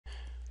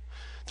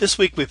This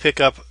week we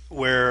pick up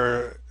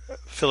where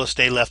Phyllis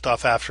Day left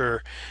off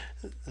after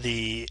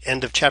the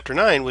end of chapter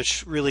 9,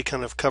 which really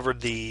kind of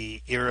covered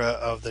the era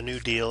of the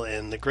New Deal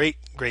and the great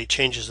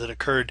changes that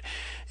occurred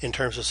in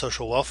terms of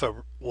social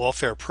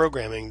welfare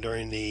programming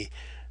during the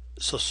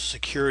Social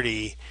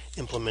Security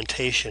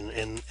implementation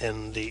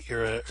in the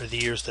era or the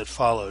years that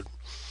followed.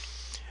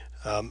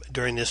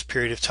 During this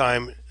period of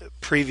time,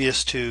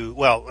 previous to,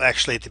 well,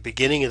 actually at the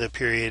beginning of the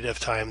period of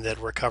time that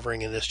we're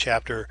covering in this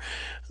chapter,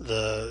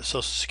 the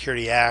Social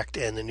Security Act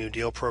and the New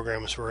Deal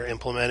programs were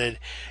implemented,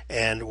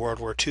 and World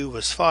War II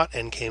was fought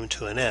and came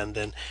to an end.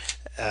 And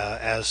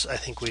as I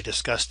think we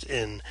discussed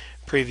in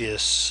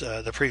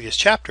the previous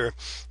chapter,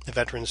 the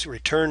veterans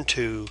returned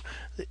to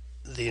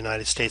the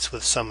United States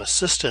with some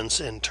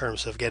assistance in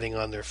terms of getting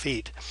on their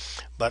feet,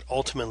 but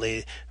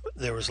ultimately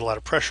there was a lot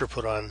of pressure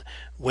put on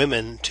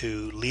women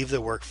to leave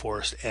the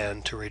workforce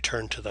and to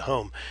return to the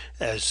home.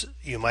 As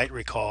you might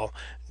recall,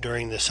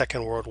 during the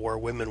Second World War,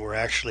 women were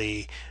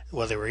actually,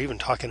 well, they were even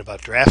talking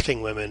about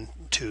drafting women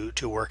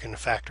to work in the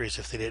factories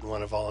if they didn't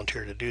want to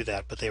volunteer to do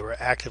that, but they were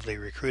actively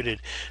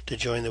recruited to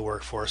join the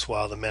workforce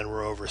while the men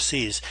were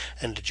overseas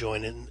and to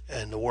join in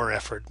the war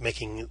effort,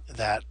 making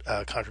that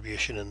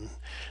contribution and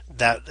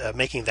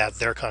making that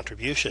their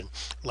contribution.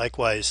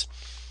 Likewise,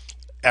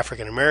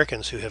 African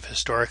Americans, who have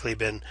historically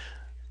been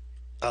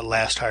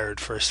last hired,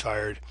 first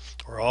fired,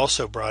 were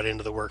also brought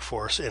into the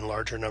workforce in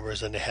larger numbers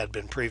than they had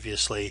been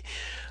previously,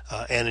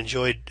 and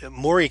enjoyed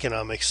more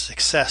economic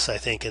success, I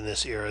think, in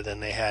this era than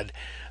they had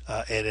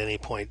at any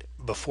point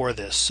before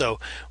this. So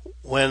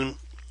when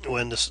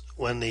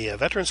the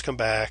veterans come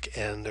back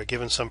and they're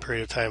given some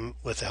period of time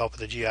with the help of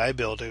the GI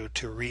Bill to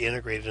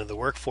reintegrate into the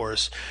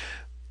workforce,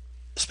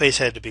 space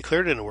had to be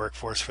cleared in the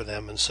workforce for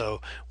them, and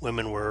so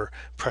women were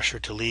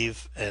pressured to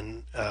leave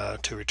and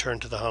to return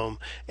to the home,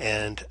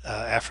 and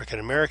African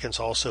Americans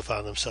also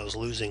found themselves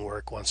losing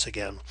work once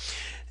again.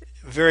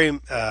 Very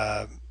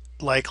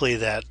likely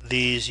that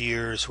these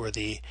years were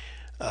the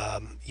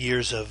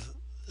years of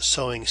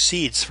sowing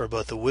seeds for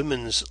both the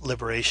women's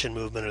liberation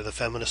movement or the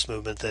feminist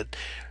movement that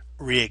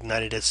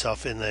reignited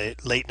itself in the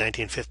late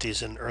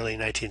 1950s and early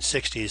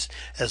 1960s,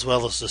 as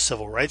well as the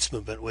civil rights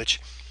movement,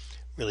 which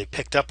really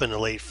picked up in the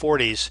late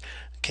 40s,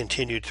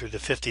 continued through the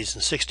 50s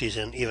and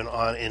 60s, and even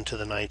on into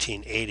the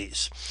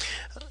 1980s.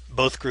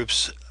 Both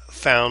groups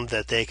found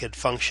that they could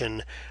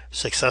function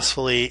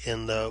successfully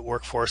in the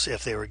workforce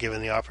if they were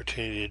given the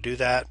opportunity to do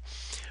that.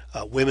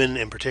 Women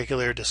in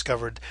particular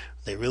discovered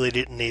they really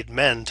didn't need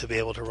men to be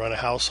able to run a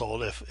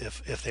household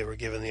if they were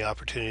given the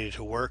opportunity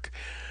to work,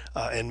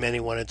 and many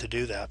wanted to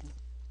do that.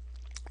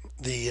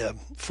 The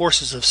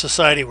forces of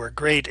society were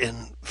great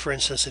in, for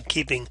instance, in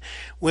keeping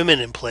women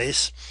in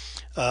place.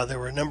 There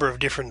were a number of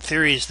different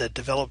theories that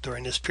developed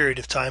during this period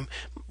of time,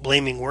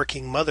 blaming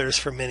working mothers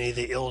for many of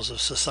the ills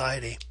of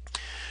society.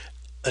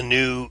 A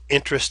new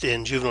interest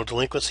in juvenile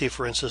delinquency,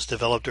 for instance,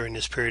 developed during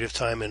this period of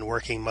time, and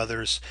working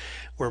mothers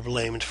were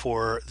blamed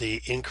for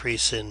the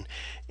increase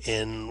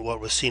in what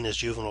was seen as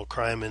juvenile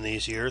crime in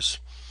these years.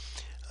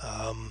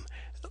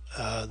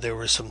 There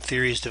were some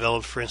theories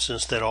developed, for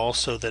instance,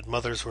 that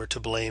mothers were to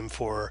blame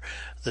for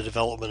the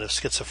development of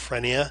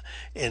schizophrenia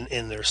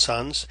in their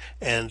sons,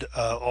 and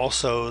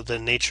also the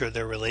nature of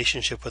their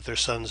relationship with their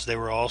sons. They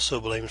were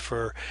also blamed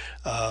for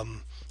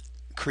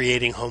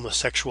creating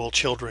homosexual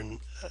children.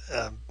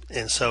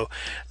 And so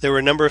there were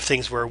a number of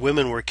things where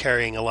women were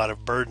carrying a lot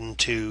of burden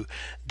to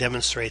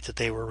demonstrate that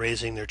they were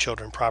raising their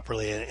children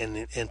properly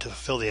and to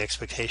fulfill the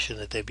expectation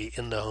that they be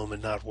in the home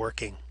and not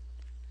working.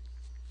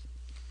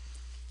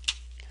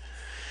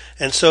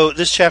 And so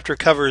this chapter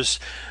covers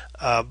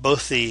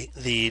both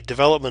the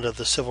development of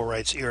the civil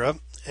rights era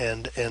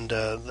and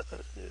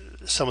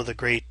some of the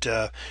great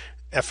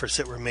efforts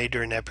that were made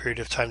during that period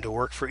of time to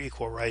work for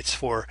equal rights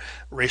for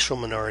racial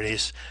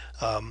minorities,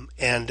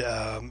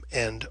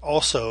 and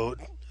also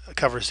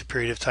covers the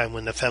period of time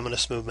when the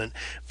feminist movement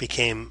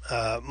became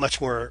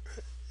much more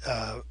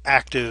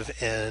active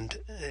and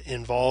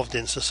involved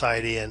in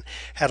society, and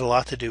had a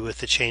lot to do with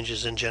the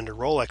changes in gender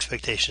role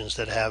expectations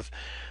that have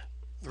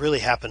really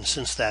happened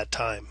since that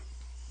time.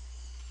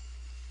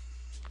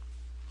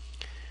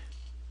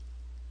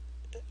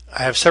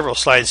 I have several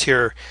slides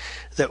here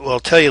that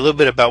will tell you a little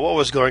bit about what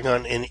was going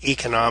on in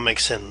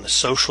economics and the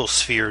social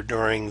sphere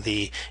during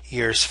the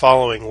years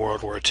following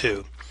World War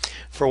II.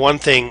 For one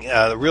thing,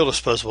 the real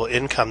disposable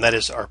income, that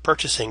is our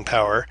purchasing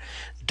power,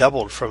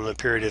 doubled from the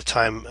period of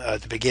time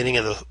at the beginning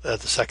of the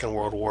Second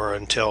World War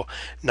until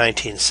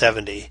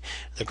 1970.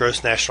 The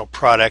gross national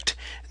product,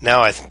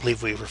 now I by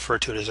we refer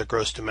to it as a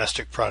gross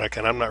domestic product,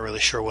 and I'm not really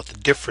sure what the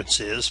difference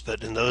is,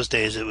 but in those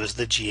days it was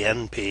the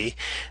GNP.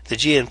 The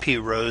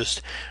GNP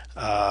rose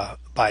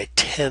by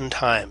 10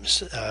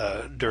 times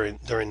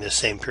during this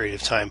same period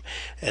of time,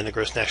 and the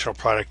gross national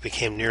product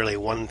became nearly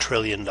 $1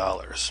 trillion.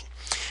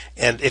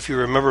 And if you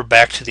remember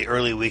back to the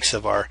early weeks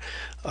of our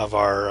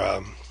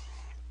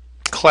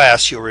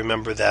class, you'll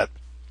remember that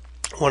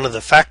one of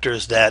the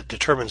factors that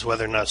determines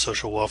whether or not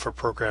social welfare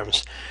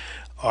programs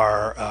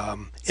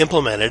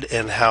implemented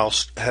and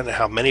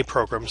how many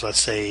programs, let's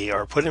say,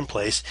 are put in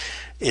place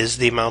is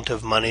the amount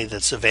of money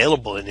that's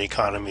available in the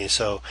economy.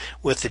 So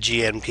with the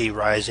GNP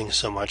rising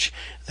so much,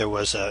 there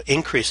was an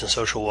increase in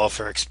social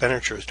welfare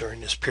expenditures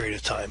during this period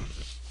of time.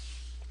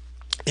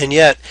 And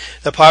yet,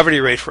 the poverty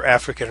rate for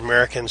African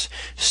Americans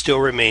still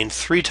remained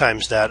 3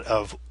 times that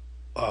of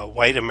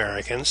white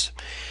Americans,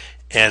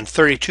 and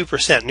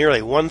 32%,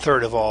 nearly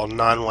 1/3 of all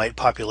non-white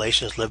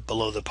populations lived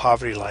below the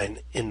poverty line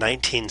in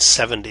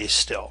 1970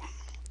 still.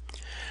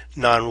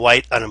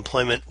 Non-white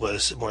unemployment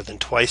was more than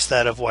twice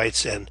that of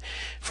whites, and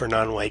for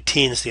non-white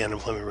teens, the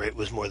unemployment rate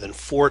was more than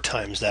 4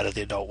 times that of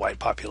the adult white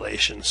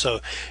population.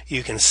 So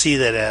you can see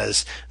that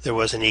as there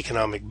was an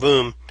economic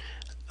boom,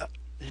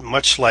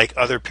 much like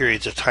other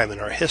periods of time in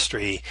our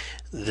history,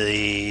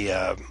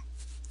 the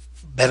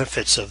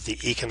benefits of the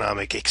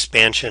economic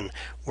expansion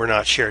were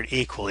not shared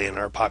equally in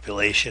our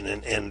population,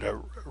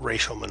 and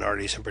racial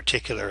minorities in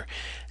particular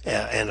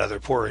and other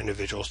poor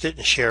individuals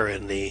didn't share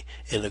in the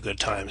good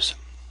times.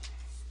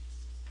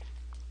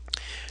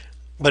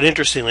 But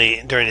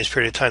interestingly, during this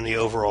period of time, the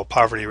overall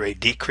poverty rate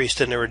decreased,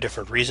 and there were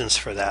different reasons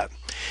for that.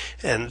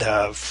 And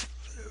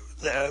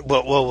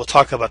we'll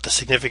talk about the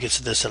significance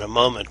of this in a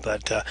moment,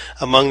 but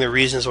among the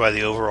reasons why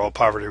the overall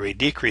poverty rate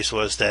decreased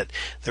was that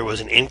there was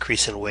an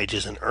increase in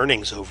wages and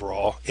earnings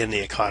overall in the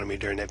economy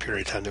during that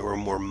period of time. There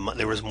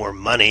was more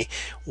money,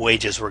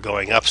 wages were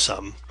going up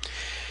some.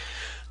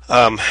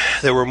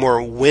 There were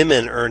more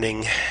women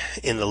earning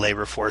in the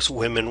labor force. Some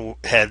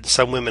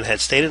women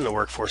had stayed in the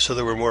workforce, so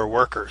there were more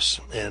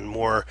workers, and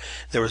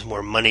there was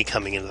more money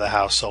coming into the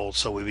household.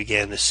 So we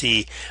began to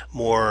see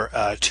more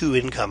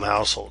 2-income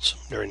households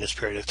during this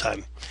period of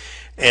time,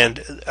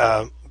 and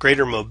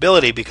greater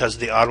mobility because of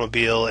the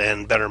automobile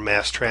and better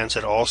mass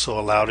transit also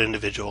allowed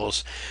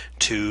individuals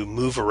to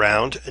move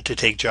around, to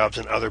take jobs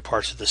in other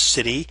parts of the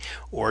city,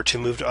 or to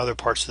move to other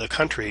parts of the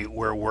country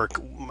where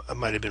work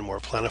might have been more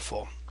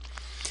plentiful.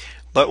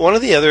 But one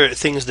of the other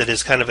things that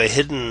is kind of a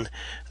hidden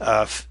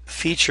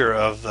feature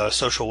of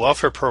social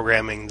welfare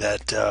programming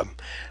that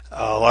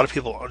a lot of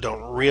people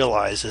don't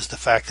realize is the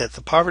fact that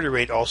the poverty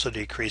rate also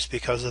decreased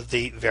because of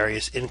the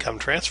various income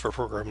transfer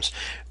programs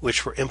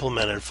which were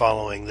implemented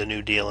following the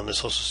New Deal and the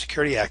Social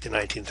Security Act in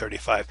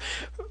 1935.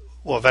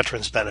 Well,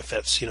 veterans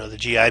benefits, the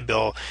GI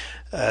Bill,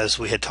 as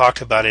we had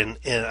talked about in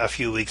a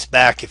few weeks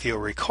back, if you'll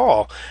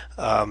recall,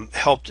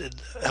 helped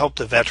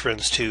the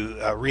veterans to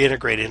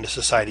reintegrate into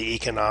society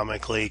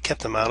economically,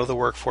 kept them out of the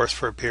workforce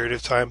for a period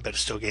of time, but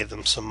still gave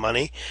them some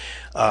money,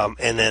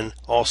 and then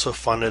also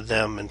funded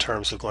them in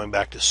terms of going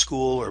back to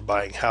school or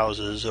buying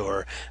houses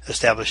or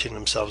establishing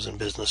themselves in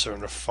business or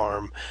in a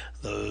farm,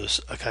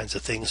 those kinds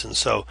of things. And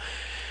so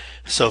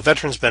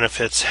veterans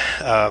benefits,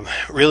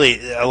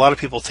 really, a lot of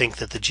people think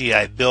that the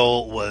GI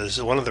Bill was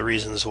one of the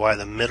reasons why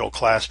the middle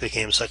class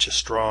became such a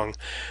strong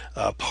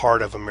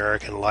part of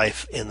American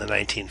life in the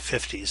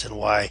 1950s, and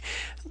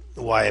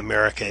why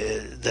America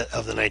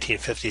of the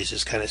 1950s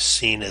is kind of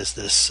seen as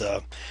this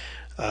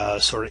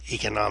sort of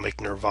economic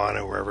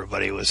nirvana where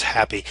everybody was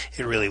happy.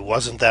 It really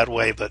wasn't that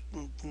way, but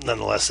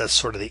nonetheless, that's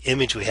sort of the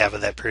image we have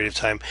of that period of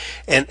time.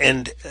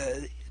 And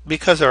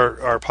because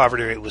our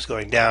poverty rate was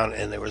going down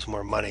and there was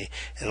more money,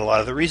 and a lot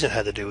of the reason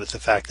had to do with the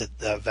fact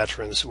that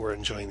veterans were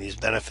enjoying these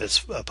benefits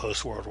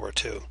post-World War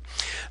II.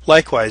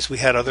 Likewise, we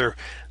had other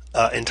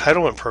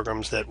entitlement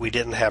programs that we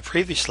didn't have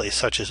previously,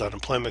 such as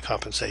unemployment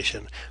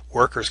compensation,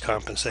 workers'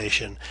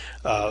 compensation,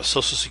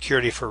 Social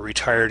Security for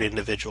retired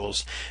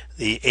individuals,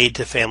 the aid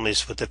to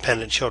families with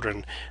dependent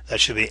children, that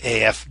should be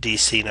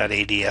AFDC, not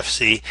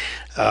ADFC.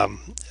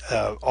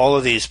 All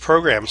of these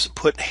programs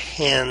put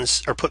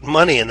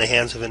money in the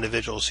hands of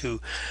individuals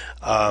who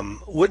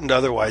wouldn't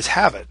otherwise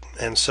have it.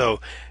 And so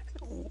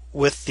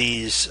with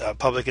these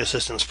public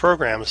assistance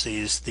programs,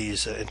 these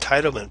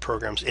entitlement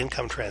programs,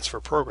 income transfer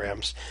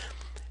programs,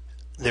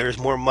 there's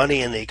more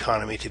money in the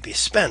economy to be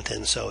spent,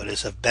 and so it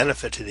is of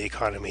benefit to the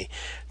economy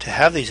to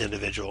have these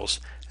individuals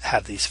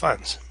have these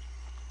funds.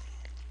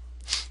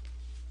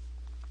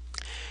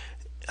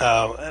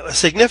 A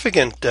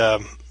significant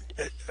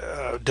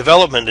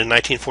development in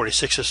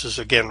 1946, this is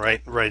again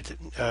right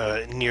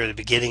near the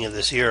beginning of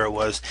this era,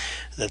 was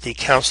that the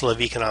Council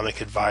of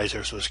Economic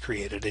Advisors was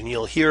created, and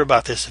you'll hear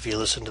about this if you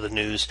listen to the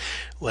news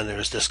when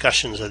there's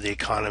discussions of the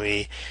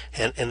economy,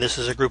 and this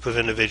is a group of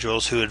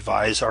individuals who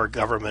advise our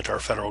government, our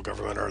federal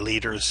government, our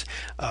leaders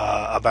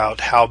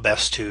about how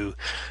best to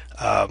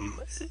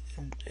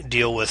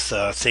deal with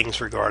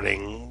things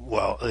regarding,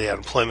 the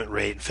unemployment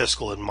rate,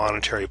 fiscal and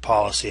monetary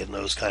policy, and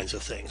those kinds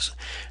of things.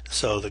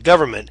 So the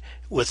government,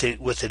 with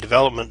the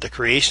development, the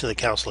creation of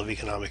the Council of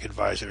Economic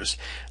Advisors,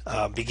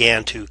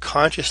 began to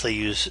consciously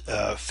use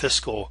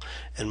fiscal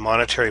and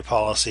monetary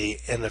policy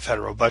and the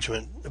federal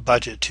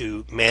budget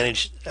to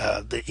manage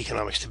the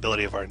economic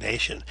stability of our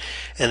nation.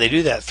 And they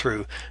do that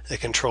through the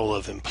control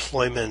of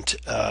employment,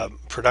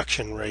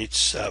 production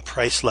rates,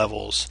 price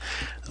levels,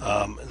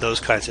 those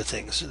kinds of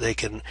things. They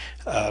can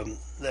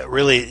that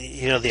really,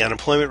 the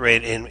unemployment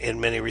rate in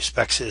many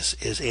respects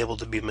is able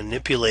to be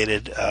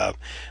manipulated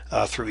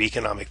through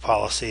economic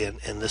policy, and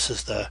this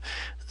is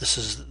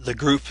the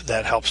group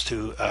that helps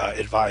to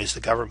advise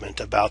the government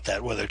about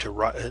that, whether to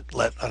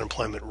let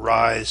unemployment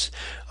rise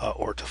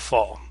or to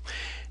fall.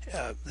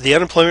 The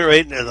unemployment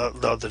rate,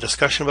 the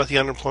discussion about the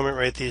unemployment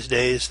rate these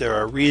days, there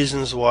are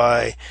reasons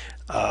why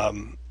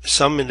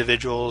some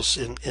individuals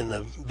in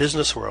the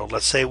business world,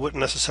 let's say,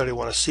 wouldn't necessarily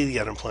want to see the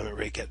unemployment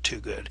rate get too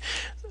good.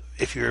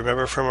 If you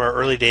remember from our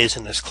early days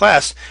in this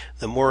class,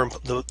 the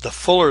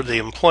fuller the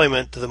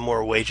employment, the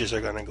more wages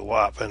are going to go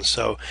up. And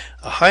so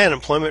a high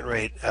unemployment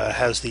rate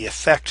has the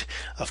effect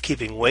of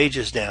keeping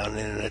wages down.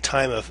 And in a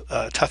time of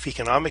tough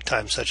economic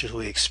times, such as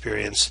we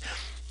experience,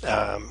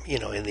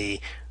 in the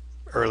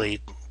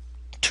early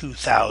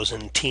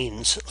 2000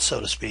 teens, so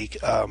to speak,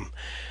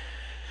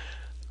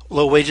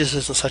 low wages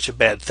isn't such a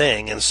bad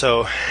thing. And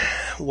so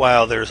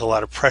while there's a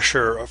lot of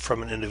pressure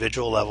from an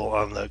individual level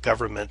on the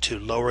government to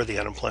lower the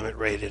unemployment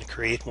rate and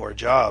create more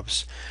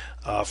jobs,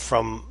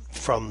 from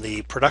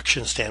the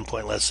production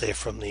standpoint, let's say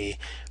from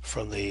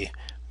the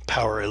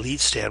power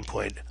elite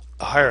standpoint,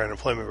 a higher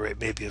unemployment rate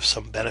may be of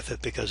some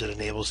benefit because it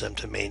enables them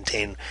to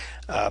maintain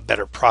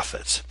better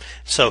profits.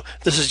 So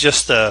this is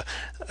just kind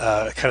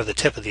of the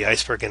tip of the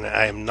iceberg, and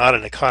I am not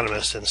an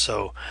economist, and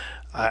so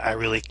I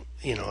really,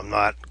 I'm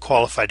not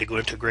qualified to go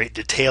into great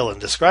detail in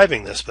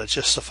describing this, but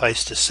just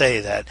suffice to say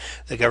that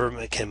the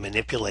government can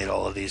manipulate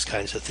all of these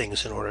kinds of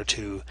things in order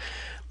to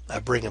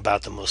bring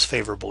about the most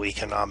favorable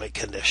economic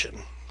condition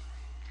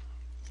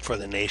for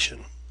the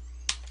nation.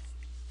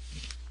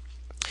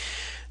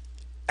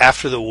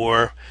 After the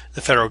war,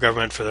 the federal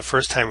government for the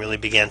first time really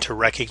began to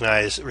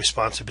recognize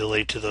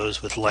responsibility to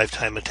those with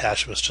lifetime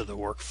attachments to the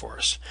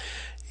workforce.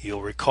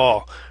 You'll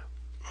recall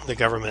the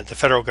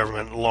federal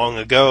government long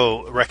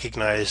ago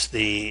recognized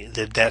the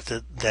debt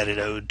that it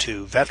owed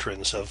to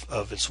veterans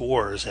of its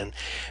wars, and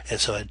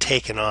so had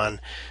taken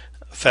on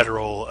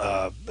federal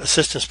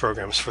assistance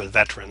programs for the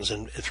veterans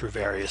and through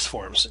various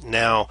forms.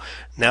 Now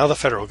the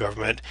federal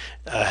government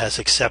has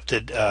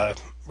accepted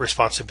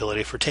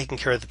responsibility for taking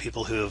care of the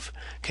people who have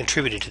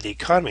contributed to the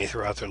economy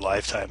throughout their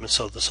lifetime, and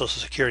so the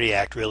Social Security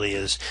Act really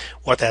is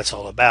what that's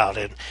all about.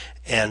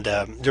 And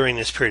during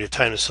this period of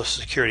time, the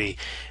Social Security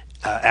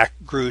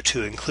Act grew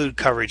to include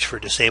coverage for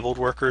disabled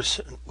workers.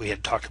 We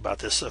had talked about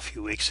this a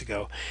few weeks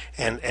ago,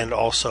 and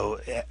also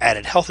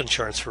added health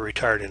insurance for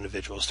retired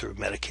individuals through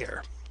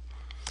Medicare.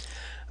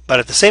 But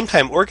at the same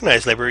time,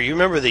 organized labor, you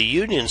remember the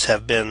unions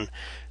have been,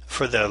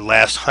 for the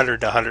last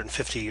 100 to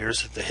 150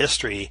 years of the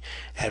history,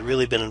 had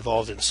really been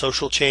involved in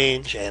social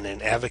change and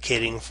in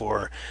advocating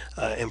for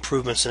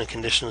improvements in the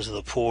conditions of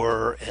the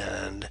poor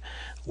and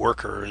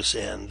workers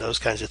and those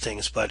kinds of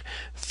things. But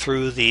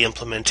through the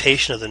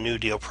implementation of the New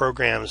Deal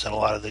programs and a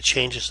lot of the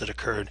changes that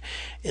occurred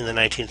in the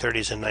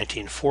 1930s and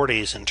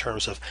 1940s in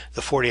terms of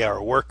the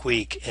 40-hour work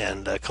week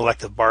and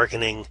collective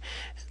bargaining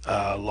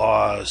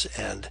laws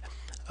and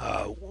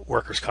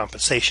workers'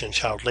 compensation,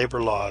 child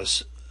labor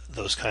laws,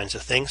 those kinds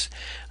of things,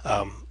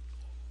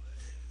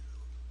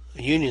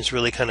 unions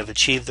really kind of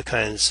achieved the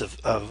kinds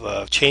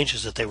of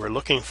changes that they were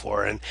looking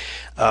for, and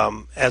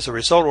as a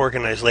result,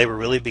 organized labor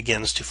really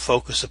begins to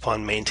focus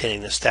upon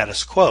maintaining the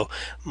status quo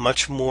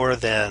much more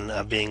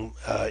than being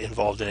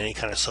involved in any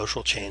kind of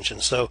social change.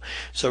 And so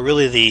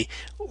really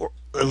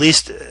at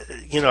least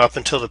up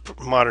until the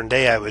modern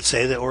day, I would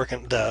say that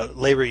the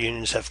labor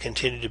unions have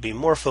continued to be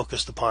more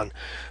focused upon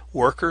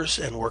workers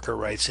and worker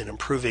rights and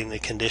improving the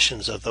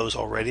conditions of those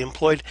already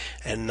employed,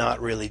 and not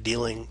really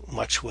dealing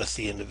much with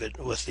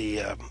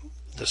the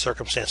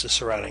circumstances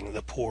surrounding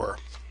the poor.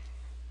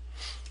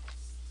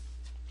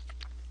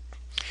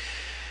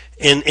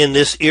 In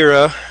this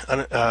era,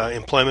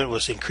 employment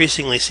was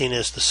increasingly seen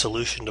as the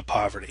solution to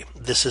poverty.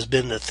 This has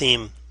been the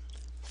theme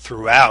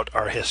throughout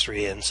our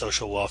history and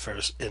social welfare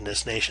in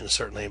this nation,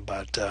 certainly,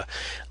 but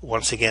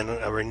once again,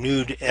 a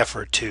renewed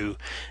effort to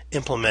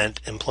implement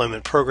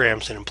employment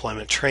programs and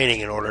employment training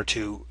in order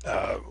to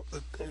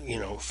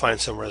find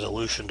some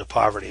resolution to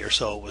poverty, or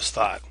so it was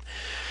thought.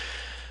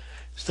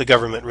 So the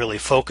government really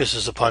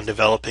focuses upon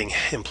developing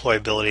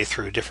employability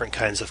through different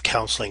kinds of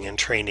counseling and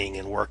training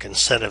and work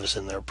incentives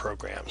in their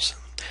programs.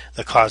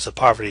 The cause of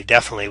poverty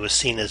definitely was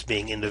seen as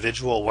being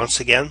individual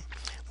once again.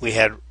 We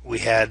had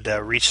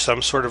reached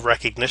some sort of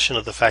recognition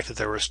of the fact that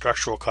there were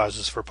structural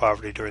causes for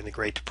poverty during the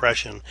Great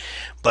Depression,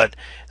 but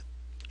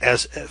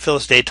as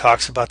Phyllis Day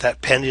talks about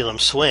that pendulum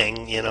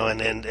swing,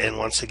 and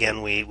once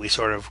again we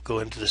sort of go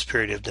into this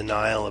period of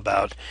denial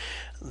about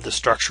the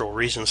structural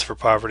reasons for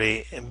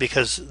poverty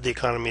because the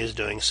economy is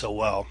doing so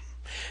well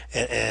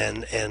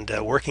and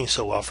working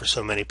so well for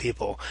so many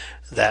people,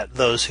 that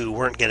those who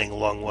weren't getting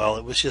along well,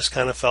 it was just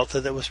kind of felt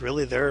that it was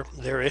really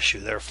their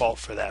issue, their fault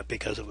for that,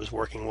 because it was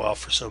working well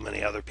for so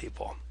many other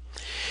people.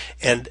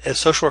 And a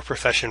social work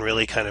profession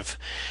really kind of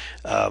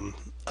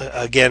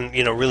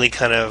really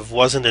kind of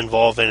wasn't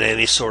involved in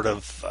any sort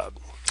of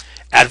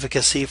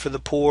advocacy for the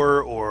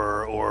poor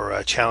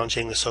or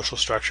challenging the social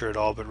structure at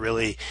all, but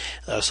really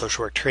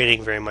social work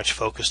training very much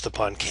focused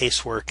upon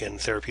casework and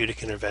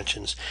therapeutic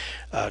interventions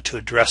to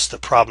address the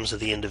problems of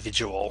the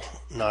individual,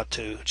 not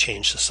to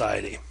change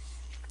society.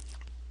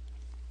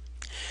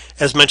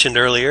 As mentioned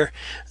earlier,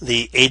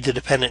 the Aid to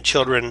Dependent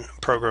Children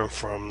program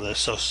from the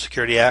Social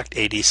Security Act,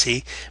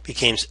 ADC,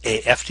 became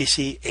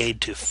AFDC,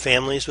 Aid to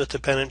Families with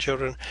Dependent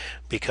Children,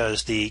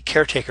 because the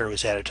caretaker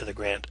was added to the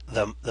grant.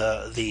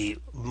 The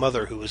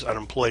mother who was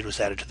unemployed was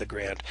added to the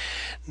grant.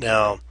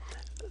 Now,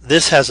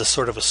 this has a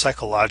sort of a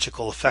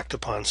psychological effect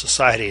upon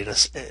society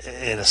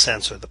in a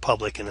sense, or the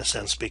public in a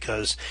sense,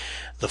 because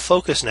the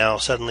focus now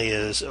suddenly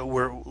is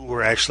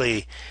we're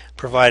actually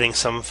providing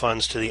some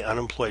funds to the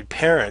unemployed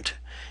parent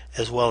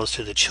as well as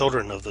to the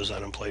children of those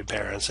unemployed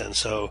parents. And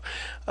so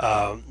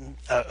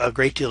a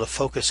great deal of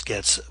focus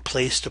gets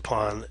placed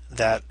upon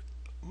that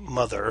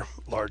mother,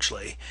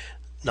 largely,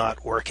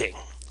 not working,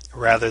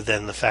 rather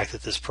than the fact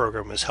that this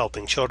program is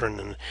helping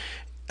children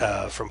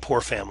from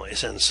poor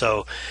families. And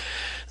so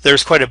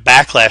there's quite a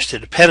backlash to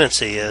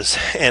dependency,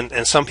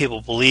 and some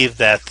people believe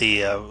that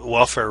the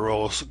welfare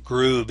rolls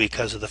grew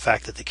because of the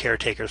fact that the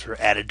caretakers were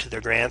added to their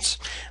grants,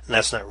 and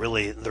that's not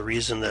really the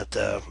reason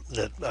that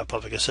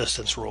public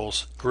assistance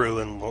rolls grew,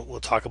 and we'll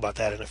talk about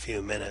that in a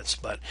few minutes.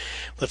 But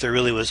there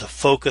really was a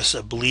focus,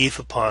 a belief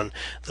upon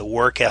the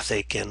work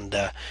ethic, and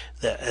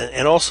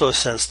also a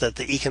sense that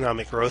the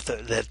economic growth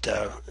that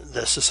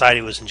the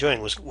society was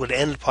enjoying would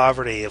end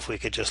poverty if we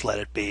could just let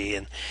it be,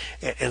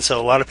 and so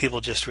a lot of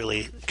people just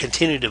really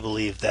continued to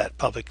believe that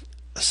public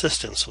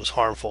assistance was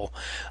harmful,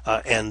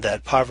 and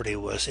that poverty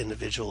was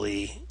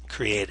individually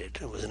created.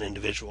 It was an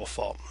individual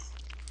fault.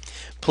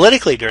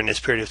 Politically, during this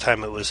period of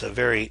time, it was a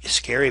very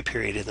scary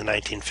period in the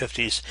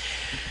 1950s.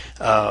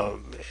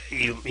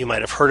 You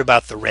might have heard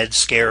about the Red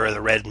Scare or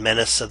the Red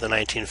Menace of the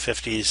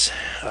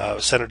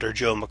 1950s. Senator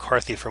Joe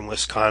McCarthy from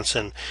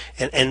Wisconsin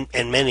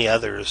and many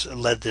others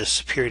led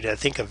this period, I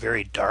think a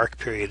very dark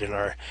period in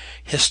our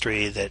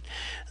history, that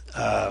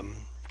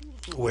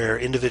where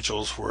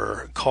individuals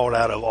were called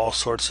out of all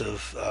sorts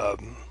of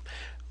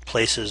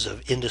places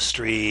of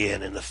industry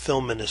and in the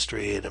film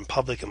industry and in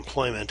public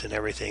employment and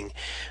everything.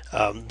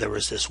 There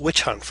was this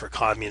witch hunt for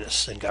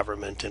communists in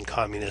government and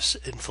communists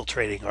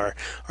infiltrating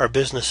our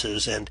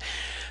businesses, and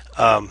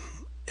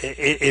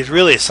it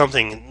really is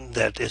something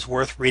that is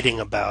worth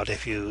reading about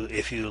if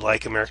you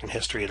like American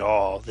history at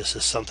all. This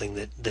is something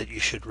that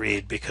you should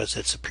read, because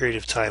it's a period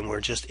of time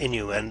where just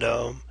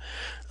innuendo,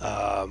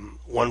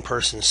 one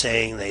person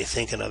saying they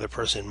think another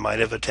person might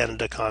have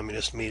attended a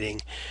communist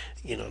meeting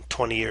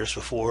 20 years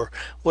before,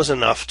 was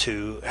enough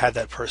to have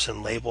that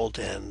person labeled,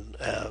 and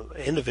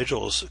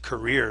individuals'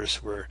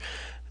 careers were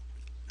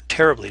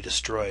terribly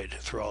destroyed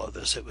through all of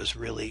this. It was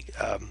really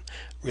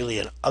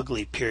an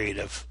ugly period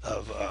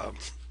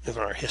of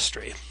our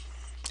history.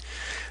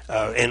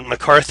 And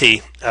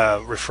McCarthy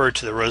referred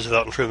to the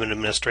Roosevelt and Truman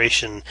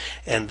administration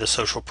and the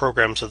social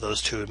programs of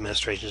those two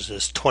administrations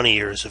as 20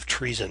 years of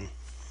treason.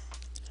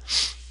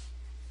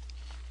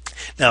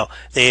 Now,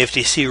 the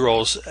AFDC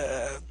rolls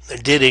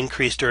did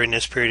increase during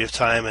this period of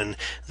time, and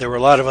there were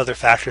a lot of other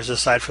factors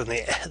aside from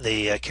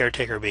the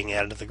caretaker being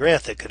added to the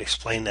grant that could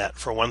explain that.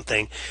 For one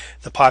thing,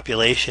 the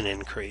population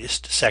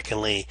increased.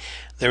 Secondly,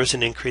 there was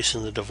an increase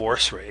in the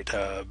divorce rate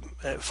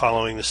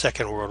following the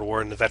Second World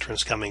War and the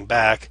veterans coming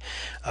back.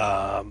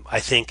 I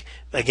think,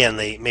 again,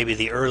 maybe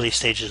the early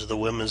stages of the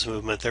women's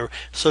movement,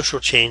 social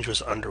change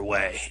was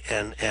underway,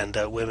 and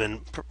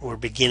women were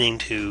beginning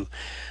to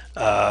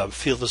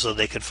feel as though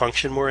they could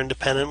function more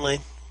independently,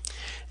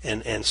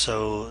 and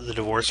so the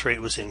divorce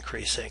rate was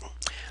increasing.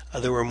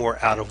 There were more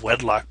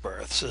out-of-wedlock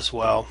births as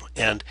well,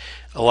 and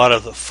a lot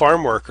of the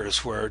farm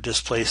workers were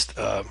displaced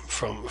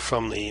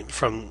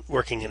from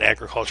working in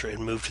agriculture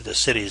and moved to the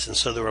cities, and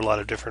so there were a lot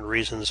of different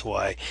reasons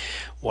why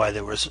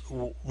there was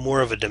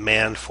more of a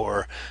demand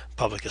for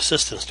public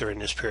assistance during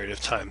this period of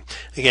time.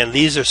 Again,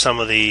 these are some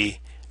of the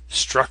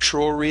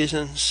structural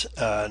reasons,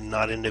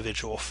 not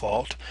individual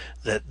fault,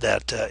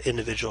 that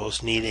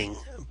individuals needing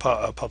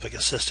public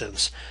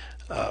assistance,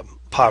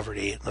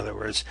 poverty, in other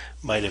words,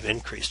 might have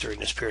increased during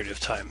this period of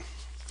time.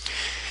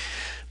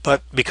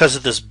 But because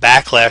of this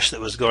backlash that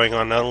was going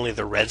on, not only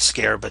the Red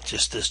Scare, but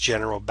just this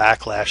general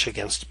backlash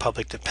against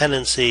public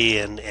dependency,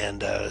 and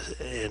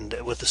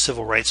with the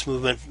civil rights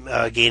movement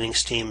gaining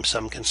steam,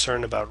 some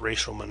concern about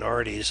racial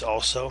minorities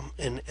also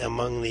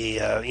among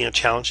the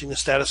challenging the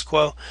status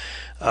quo.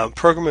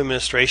 Program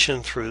administration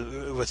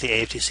with the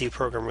AFTC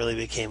program really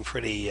became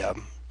pretty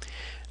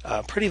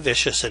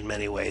vicious in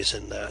many ways,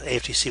 and the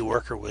AFTC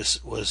worker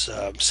was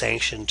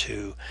sanctioned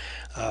to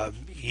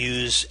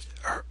use,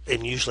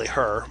 and usually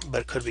her,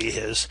 but could be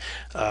his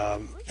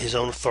his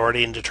own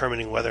authority in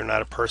determining whether or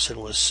not a person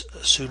was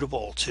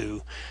suitable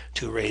to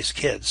raise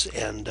kids.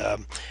 And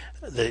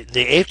the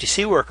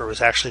AFDC worker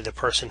was actually the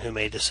person who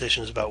made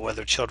decisions about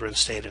whether children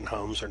stayed in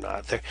homes or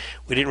not.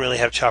 We didn't really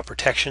have child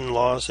protection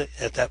laws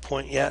at that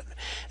point yet,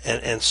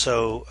 and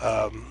so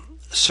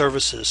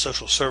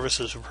social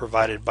services were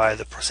provided by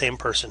the same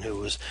person who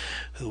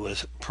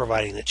was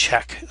providing the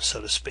check,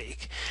 so to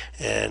speak.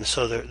 And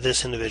so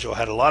this individual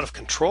had a lot of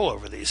control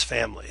over these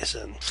families,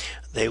 and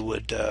they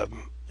would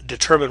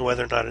determine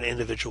whether or not an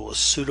individual was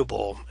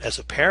suitable as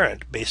a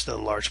parent based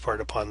on large part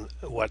upon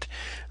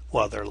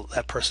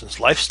that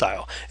person's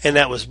lifestyle, and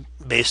that was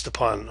based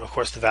upon, of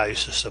course, the value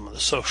system of the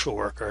social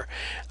worker,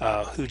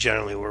 who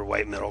generally were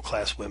white middle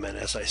class women,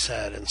 as I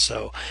said. And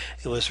so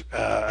it was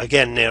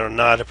again,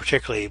 not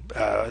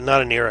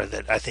an era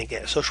that I think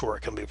social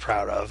work can be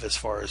proud of as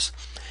far as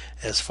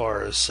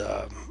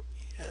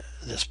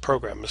this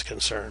program is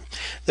concerned.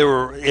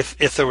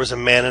 If there was a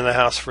man in the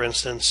house, for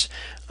instance,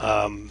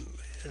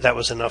 that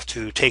was enough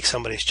to take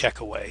somebody's check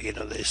away.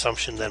 The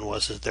assumption then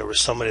was that there was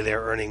somebody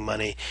there earning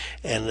money,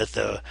 and that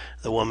the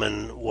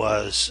woman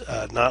was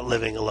not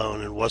living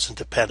alone and wasn't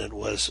dependent,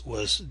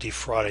 was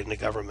defrauding the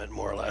government,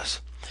 more or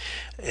less.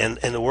 And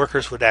the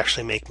workers would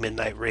actually make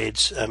midnight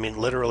raids. I mean,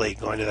 literally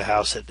going to the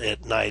house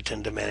at night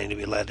and demanding to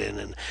be let in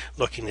and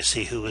looking to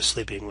see who was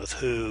sleeping with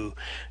who,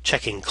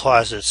 checking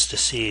closets to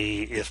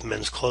see if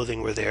men's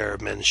clothing were there,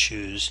 men's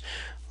shoes,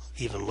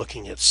 even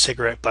looking at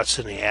cigarette butts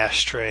in the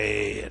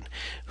ashtray and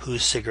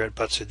whose cigarette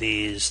butts are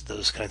these,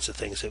 those kinds of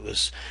things. It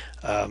was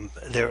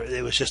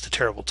it was just a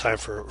terrible time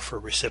for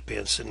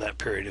recipients in that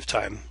period of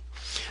time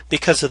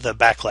because of the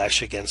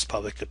backlash against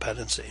public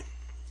dependency.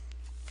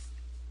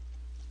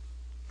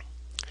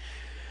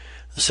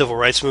 The civil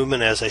rights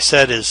movement, as I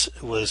said,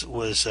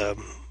 was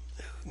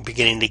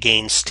beginning to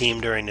gain steam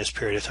during this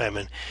period of time,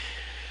 and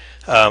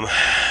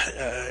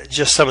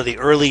just some of the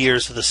early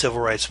years of the civil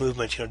rights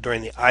movement,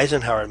 during the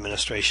Eisenhower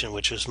administration,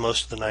 which was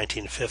most of the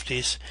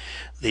 1950s,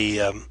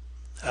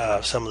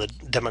 some of the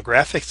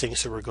demographic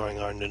things that were going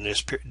on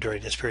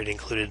during this period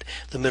included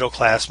the middle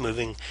class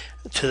moving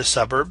to the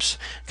suburbs,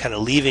 kind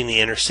of leaving the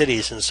inner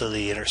cities, and so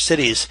the inner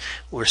cities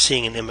were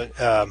seeing an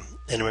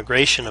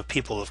immigration of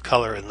people of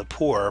color and the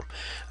poor,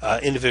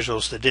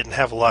 individuals that didn't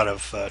have a lot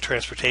of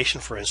transportation,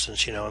 for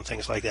instance, and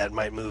things like that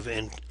might move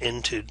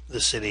into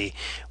the city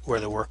where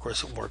the work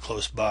was more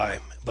close by.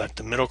 But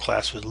the middle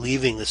class was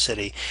leaving the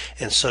city,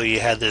 and so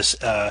you had this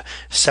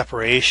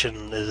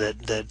separation,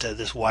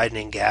 this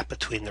widening gap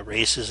between the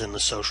races and the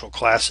social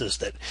classes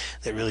that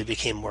really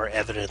became more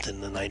evident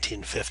in the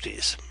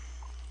 1950s.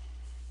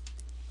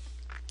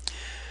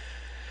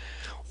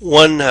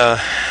 One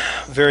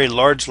very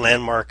large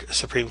landmark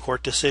Supreme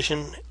Court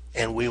decision,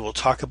 and we will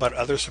talk about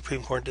other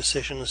Supreme Court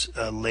decisions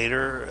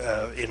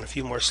later in a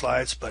few more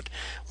slides, but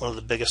one of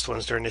the biggest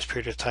ones during this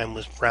period of time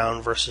was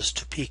Brown versus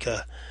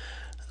Topeka.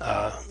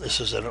 This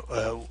is an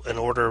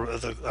order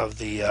of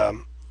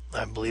the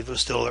I believe it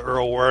was still the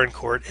Earl Warren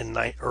Court, and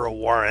Earl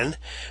Warren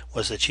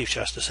was the Chief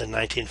Justice in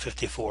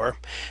 1954,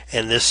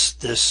 and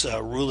this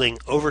ruling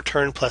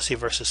overturned Plessy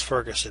versus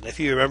Ferguson. If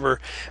you remember,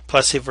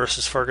 Plessy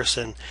versus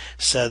Ferguson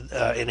said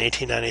in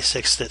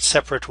 1896 that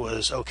separate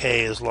was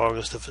okay as long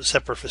as the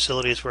separate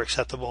facilities were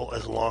acceptable,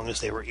 as long as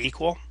they were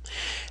equal,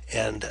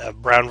 and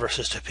Brown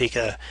versus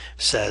Topeka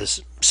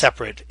says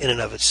separate in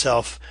and of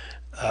itself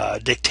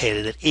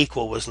dictated that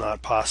equal was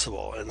not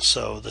possible, and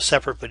so the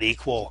separate but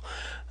equal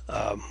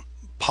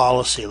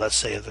policy, let's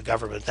say, of the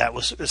government, that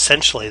was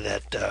essentially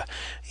that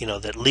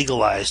that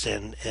legalized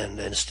and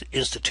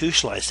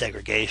institutionalized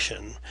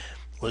segregation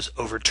was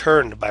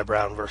overturned by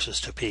Brown versus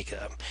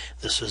Topeka.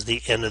 This was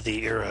the end of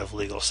the era of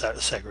legal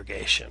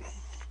segregation.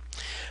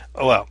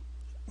 Well,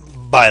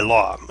 by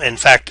law. In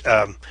fact,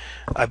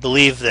 I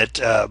believe that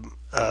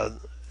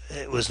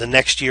it was the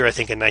next year, I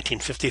think in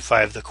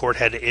 1955, the court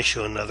had to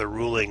issue another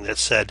ruling that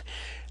said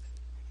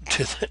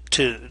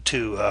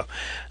to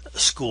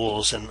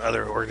schools and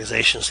other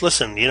organizations,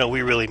 listen,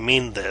 we really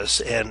mean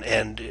this,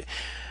 and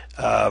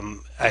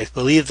I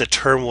believe the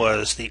term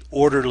was the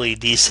orderly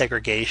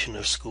desegregation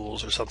of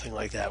schools or something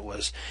like that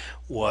was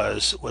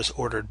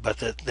ordered, but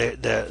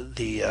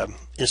the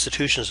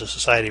institutions of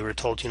society were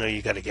told,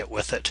 you got to get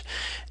with it,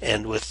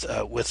 and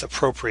with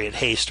appropriate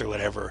haste or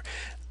whatever,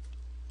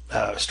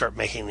 start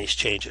making these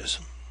changes.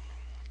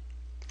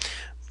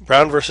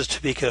 Brown versus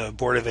Topeka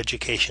Board of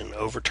Education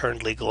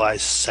overturned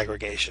legalized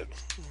segregation,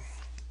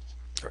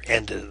 or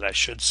ended it, I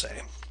should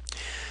say.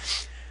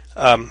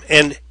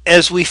 And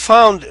as we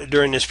found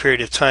during this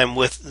period of time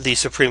with the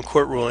Supreme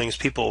Court rulings,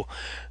 people,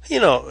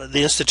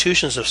 the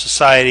institutions of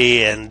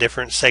society and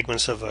different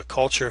segments of a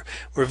culture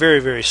were very,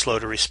 very slow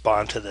to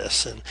respond to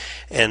this.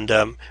 And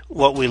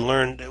what we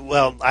learned,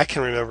 well, I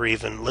can remember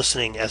even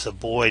listening as a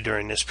boy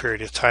during this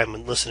period of time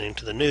and listening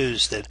to the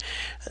news that,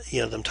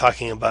 them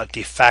talking about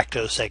de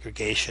facto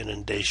segregation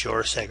and de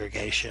jure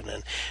segregation.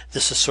 And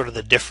this is sort of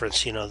the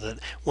difference, that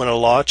when a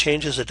law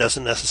changes, it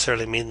doesn't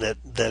necessarily mean that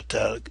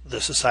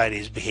the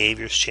society's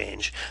behaviors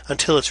change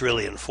until it's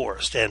really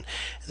enforced. And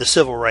the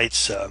civil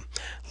rights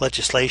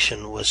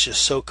legislation was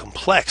just so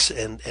complex,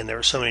 and there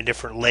were so many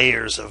different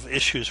layers of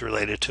issues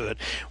related to it,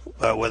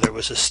 whether it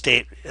was a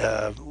state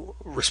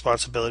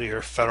responsibility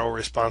or federal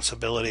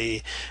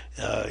responsibility,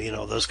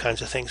 those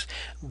kinds of things,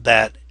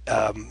 that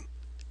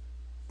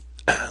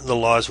the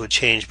laws would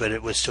change, but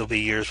it would still be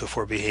years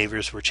before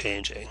behaviors were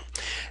changing.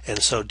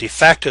 And so de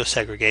facto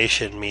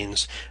segregation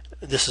means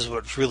this is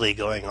what's really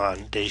going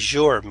on. De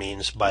jure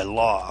means by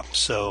law.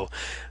 So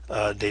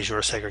de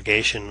jure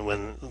segregation,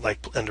 when,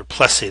 like under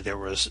Plessy, there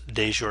was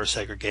de jure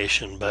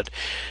segregation, but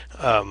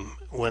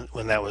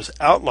when that was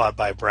outlawed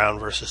by Brown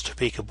versus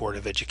Topeka Board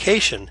of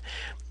Education,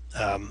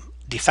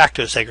 de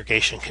facto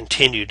segregation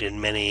continued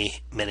in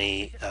many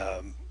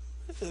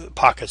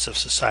pockets of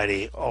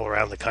society all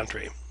around the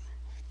country.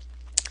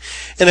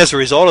 And as a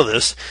result of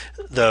this,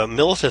 the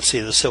militancy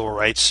of the civil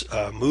rights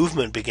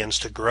movement begins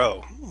to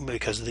grow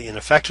because of the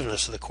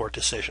ineffectiveness of the court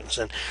decisions,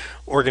 and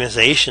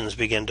organizations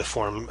begin to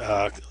form.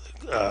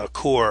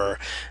 CORE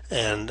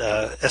and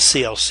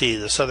SCLC,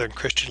 the Southern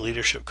Christian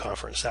Leadership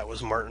Conference. That was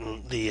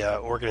the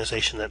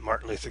organization that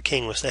Martin Luther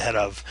King was the head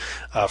of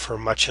for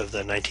much of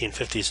the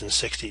 1950s and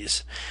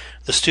 60s.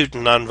 The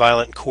Student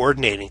Nonviolent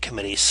Coordinating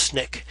Committee,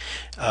 SNCC.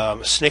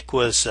 SNCC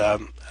was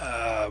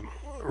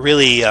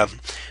really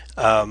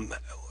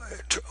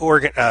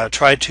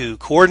tried to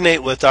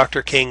coordinate with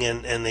Dr. King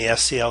and the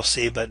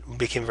SCLC, but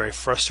became very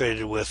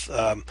frustrated with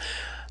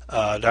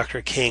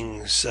Dr.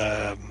 King's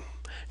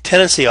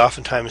tendency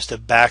oftentimes to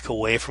back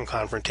away from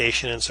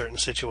confrontation in certain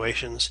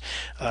situations.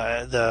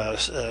 The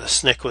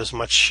SNCC was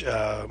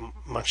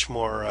much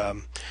more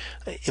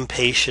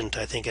impatient,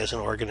 I think, as an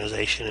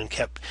organization, and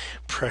kept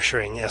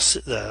pressuring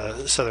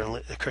the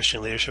Southern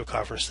Christian Leadership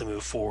Conference to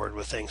move forward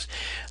with things.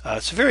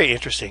 It's a very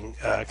interesting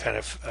kind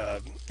of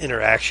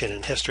interaction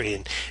in history,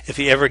 and if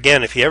you ever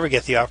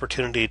get the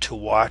opportunity to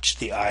watch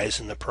the Eyes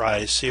in the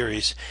Prize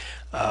series,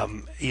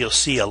 you'll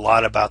see a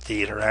lot about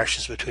the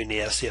interactions between the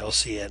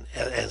SCLC and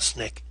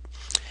SNCC.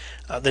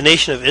 The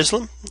Nation of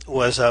Islam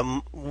was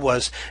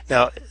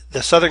now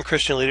the Southern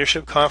Christian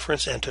Leadership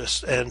Conference and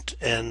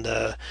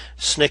SNCC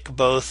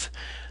both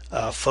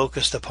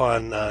focused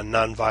upon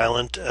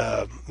nonviolent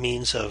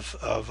means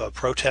of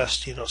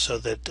protest. So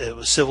that it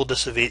was civil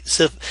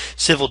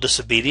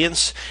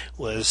disobedience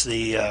was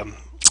the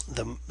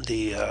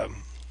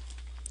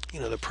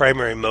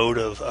primary mode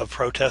of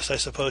protest, I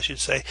suppose you'd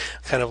say,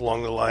 kind of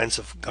along the lines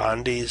of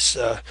Gandhi's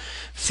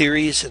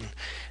theories and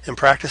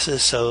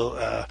practices.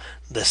 So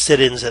the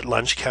sit-ins at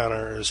lunch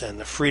counters and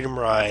the freedom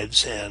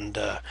rides and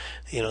the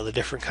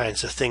different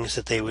kinds of things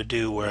that they would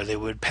do, where they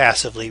would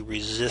passively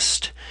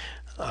resist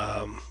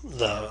the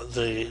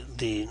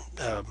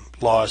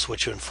laws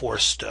which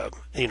enforced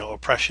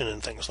oppression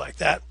and things like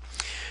that.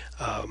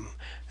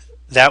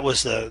 That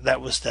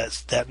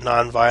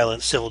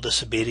nonviolent civil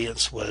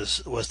disobedience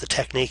was the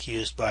technique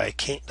used by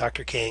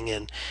Dr. King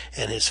and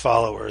his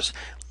followers.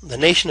 The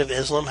Nation of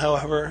Islam,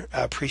 however,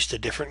 preached a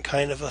different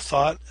kind of a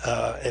thought.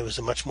 It was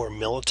a much more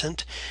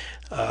militant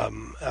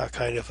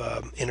kind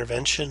of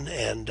intervention,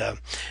 and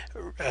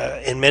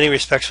in many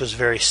respects was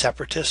very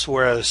separatist,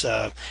 whereas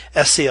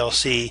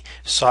SCLC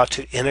sought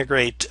to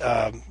integrate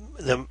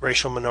the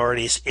racial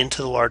minorities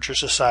into the larger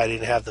society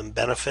and have them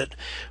benefit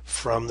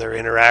from their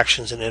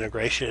interactions and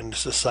integration into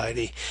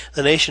society.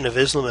 The Nation of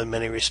Islam, in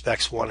many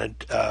respects,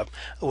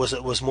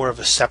 was more of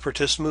a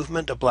separatist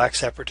movement, a black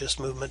separatist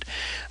movement,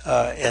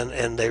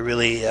 and they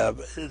really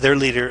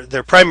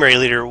their primary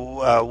leader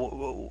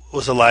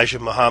was Elijah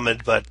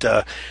Muhammad, but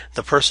the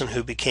person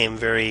who became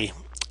very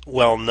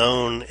well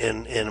known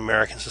in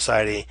American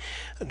society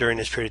during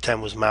this period of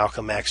time was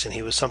Malcolm X, and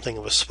he was something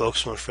of a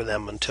spokesman for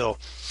them until,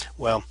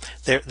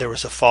 there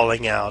was a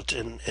falling out,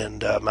 and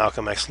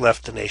Malcolm X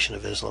left the Nation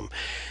of Islam.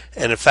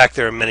 And in fact,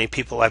 there are many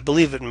people, I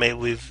believe it may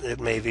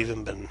have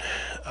even been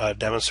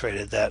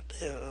demonstrated that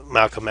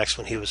Malcolm X,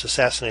 when he was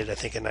assassinated, I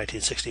think in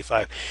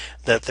 1965,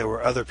 that there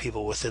were other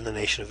people within the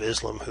Nation of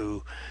Islam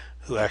who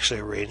actually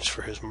arranged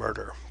for his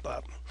murder.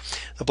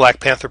 The Black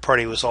Panther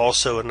Party was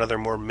also another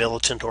more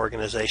militant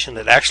organization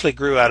that actually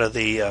grew out of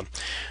the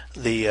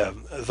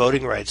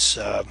voting rights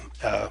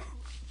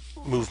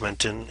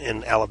movement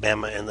in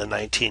Alabama in the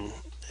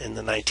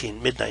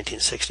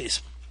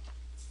mid-1960s.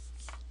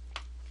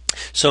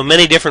 So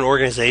many different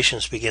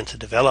organizations began to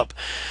develop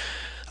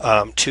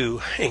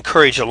to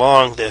encourage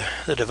along the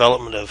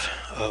development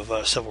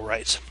of civil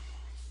rights.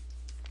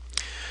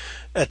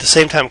 At the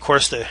same time, of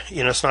course,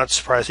 it's not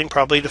surprising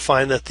probably to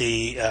find that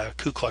the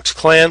Ku Klux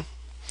Klan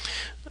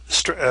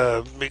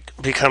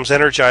becomes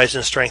energized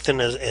and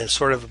strengthened as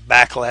sort of a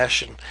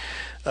backlash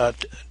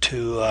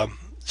to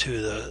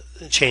the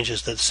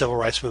changes that the civil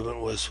rights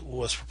movement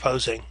was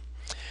proposing.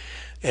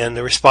 And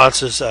the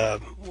responses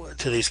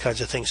to these kinds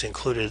of things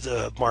included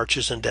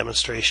marches and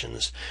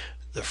demonstrations,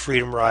 the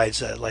freedom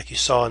rides, like you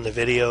saw in the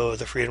video of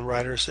the Freedom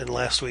Riders in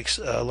last week's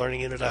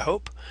Learning Unit, I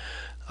hope.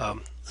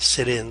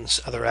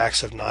 Sit-ins, other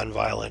acts of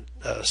nonviolent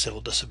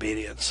civil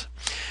disobedience.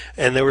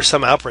 And there were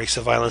some outbreaks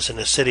of violence in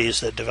the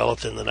cities that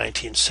developed in the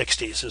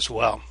 1960s as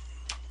well.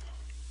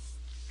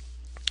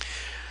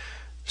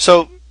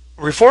 So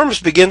reforms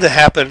begin to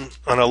happen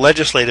on a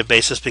legislative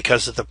basis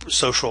because of the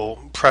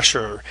social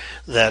pressure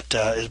that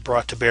is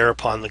brought to bear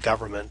upon the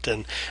government.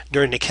 And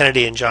during the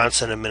Kennedy and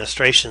Johnson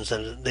administrations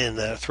and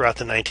throughout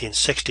the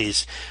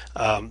 1960s,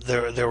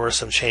 there were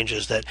some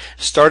changes that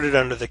started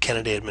under the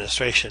Kennedy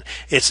administration.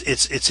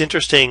 It's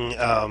interesting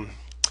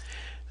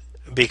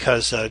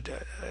because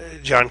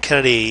John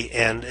Kennedy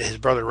and his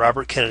brother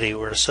Robert Kennedy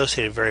were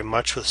associated very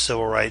much with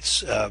civil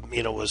rights.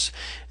 Was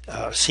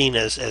seen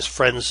as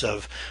friends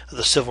of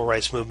the civil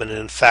rights movement, and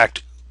in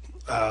fact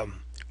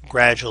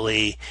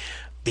gradually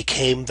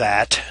became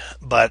that.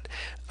 But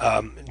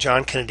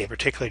John Kennedy,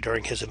 particularly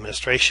during his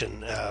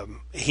administration,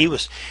 he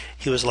was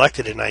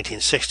elected in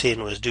 1960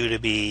 and was due to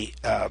be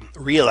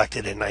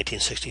reelected in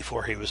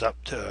 1964. He was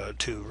up to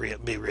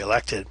be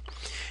reelected,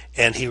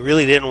 and he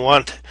really didn't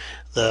want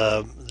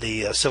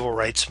the civil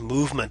rights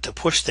movement to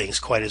push things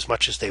quite as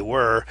much as they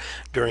were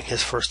during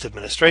his first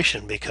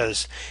administration,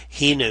 because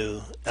he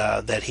knew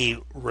that he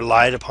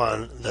relied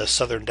upon the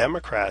Southern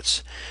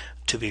Democrats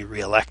to be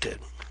reelected,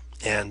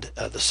 and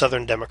the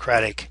Southern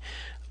Democratic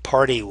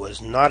Party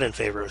was not in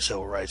favor of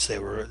civil rights. They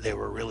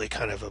were really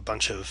kind of a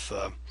bunch of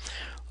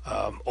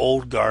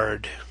old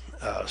guard,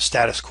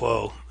 status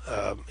quo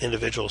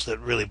individuals that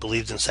really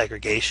believed in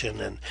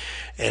segregation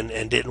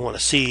and didn't want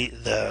to see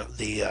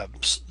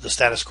the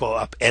status quo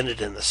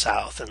upended in the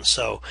South. And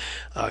so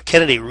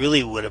Kennedy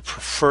really would have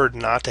preferred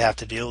not to have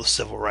to deal with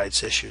civil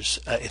rights issues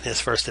in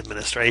his first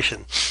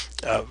administration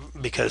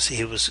because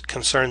he was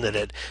concerned that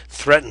it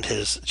threatened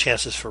his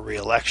chances for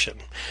re-election.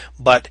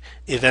 But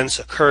events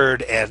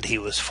occurred, and he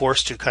was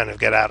forced to kind of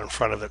get out in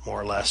front of it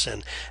more or less,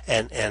 and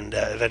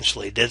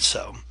eventually did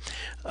so.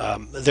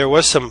 There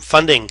was some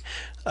funding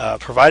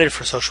provided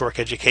for social work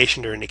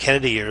education during the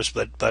Kennedy years,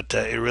 but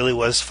it really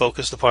was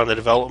focused upon the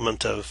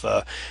development of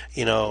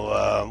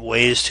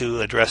ways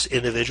to address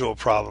individual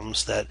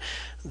problems that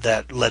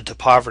led to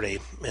poverty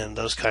and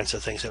those kinds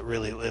of things.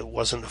 It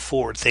wasn't a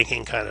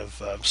forward-thinking kind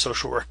of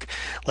social work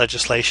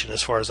legislation,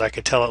 as far as I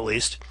could tell, at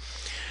least.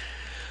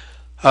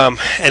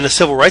 And the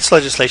civil rights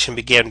legislation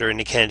began during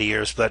the Kennedy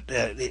years, but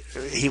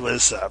he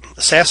was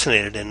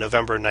assassinated in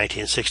November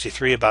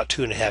 1963, about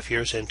 2.5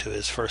 years into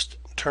his first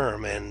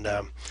term, and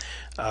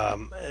there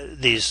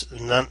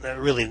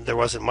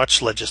wasn't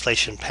much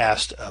legislation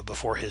passed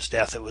before his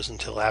death. It was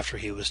until after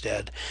he was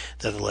dead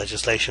that the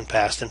legislation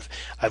passed, and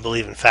I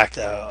believe, in fact,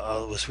 it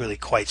was really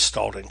quite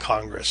stalled in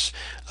Congress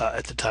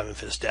at the time of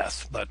his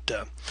death. But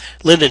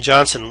Lyndon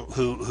Johnson,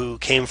 who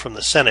came from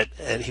the Senate,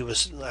 and he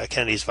was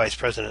Kennedy's vice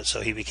president,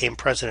 so he became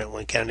president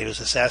when Kennedy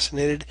was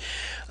assassinated.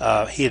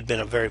 He had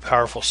been a very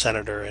powerful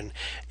senator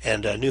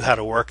and knew how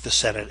to work the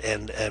Senate,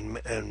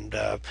 and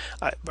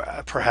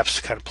perhaps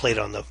kind of played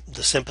on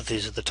the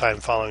sympathies at the time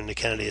following the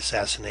Kennedy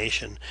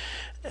assassination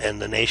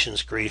and the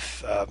nation's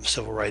grief.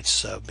 Civil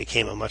rights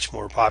became a much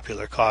more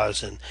popular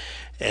cause,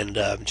 and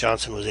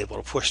Johnson was able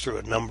to push through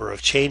a number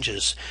of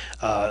changes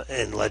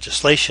in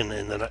legislation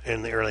in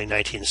the early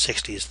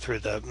 1960s through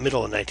the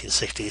middle of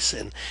 1960s,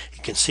 and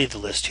you can see the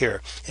list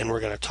here, and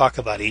we're going to talk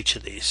about each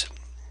of these.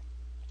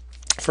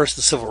 First,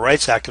 the Civil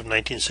Rights Act of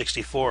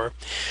 1964,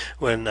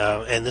 when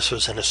and this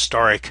was an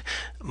historic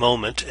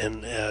moment,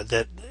 and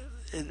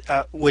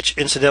which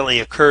incidentally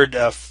occurred.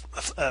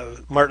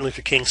 Martin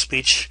Luther King's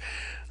speech,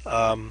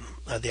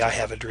 the "I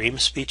Have a Dream"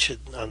 speech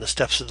on the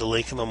steps of the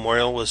Lincoln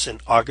Memorial, was in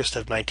August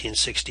of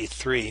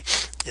 1963,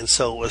 and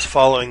so it was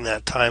following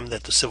that time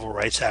that the Civil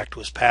Rights Act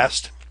was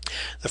passed,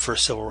 the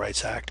first Civil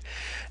Rights Act,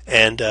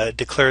 and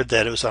declared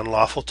that it was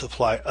unlawful to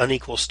apply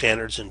unequal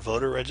standards in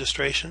voter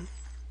registration.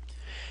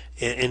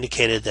 It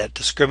indicated that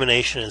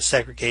discrimination and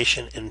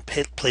segregation in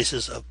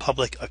places of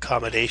public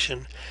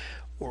accommodation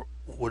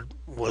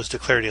was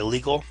declared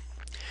illegal.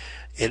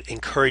 It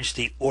encouraged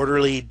the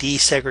orderly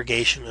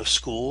desegregation of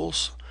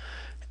schools,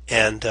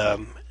 and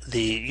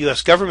the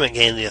U.S. government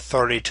gained the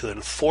authority to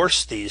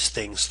enforce these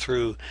things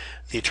through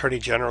the Attorney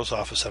General's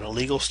office on a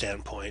legal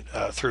standpoint,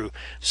 through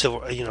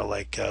civil,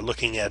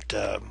 looking at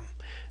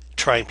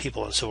trying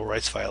people on civil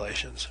rights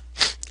violations,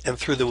 and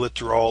through the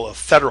withdrawal of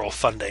federal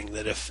funding.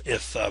 That if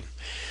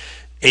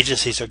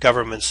agencies or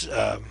governments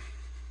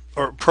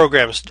or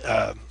programs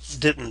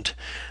didn't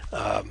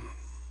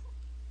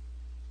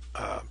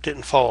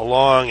follow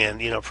along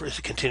and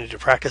continue to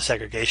practice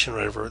segregation,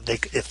 whatever,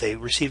 if they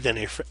received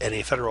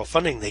any federal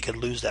funding, they could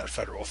lose that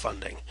federal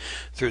funding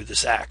through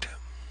this act.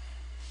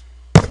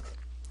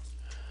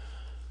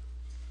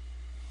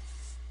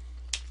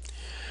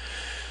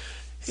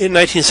 In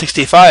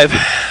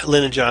 1965,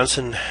 Lyndon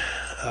Johnson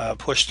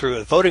pushed through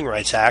a Voting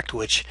Rights Act,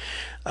 which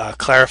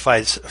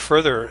clarifies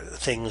further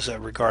things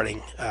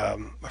regarding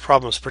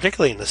problems,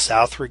 particularly in the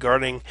South,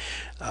 regarding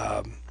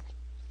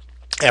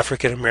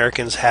African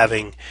Americans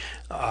having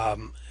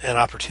an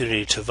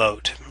opportunity to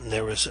vote. And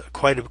there was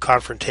quite a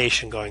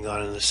confrontation going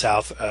on in the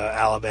South,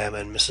 Alabama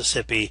and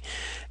Mississippi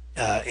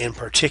in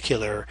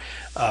particular,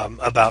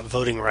 about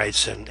voting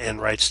rights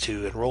and rights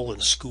to enroll in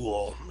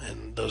school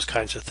and those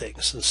kinds of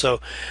things. And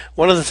so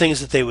one of the things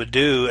that they would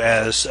do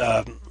as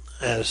the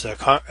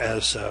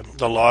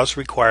laws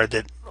required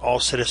that all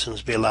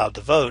citizens be allowed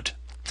to vote,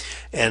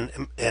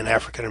 and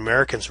African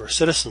Americans were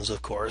citizens,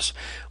 of course,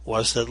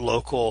 was that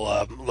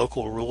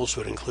local rules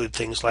would include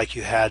things like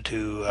you had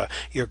to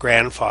your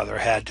grandfather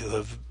had to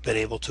have been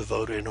able to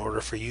vote in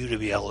order for you to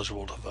be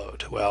eligible to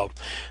vote. Well,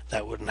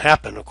 that wouldn't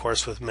happen, of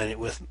course, with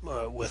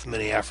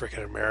many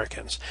African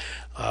Americans.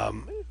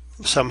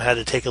 Some had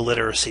to take a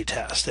literacy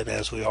test, and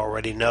as we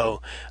already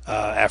know,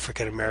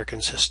 African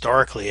Americans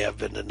historically have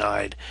been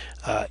denied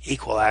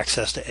equal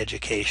access to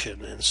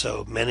education, and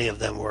so many of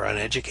them were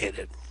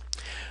uneducated.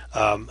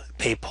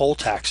 Pay poll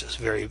taxes,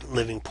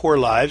 living poor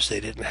lives. They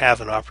didn't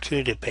have an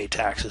opportunity to pay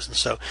taxes, and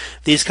so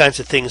these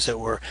kinds of things that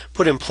were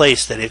put in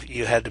place, that if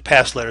you had to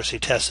pass literacy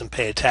tests and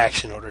pay a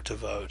tax in order to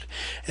vote.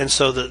 And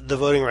so the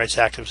Voting Rights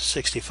Act of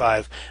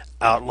 65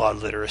 outlawed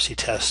literacy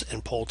tests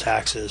and poll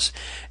taxes,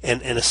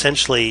 and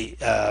essentially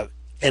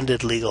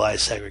ended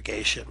legalized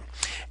segregation.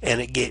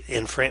 And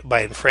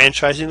by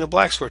enfranchising the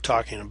blacks, we're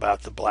talking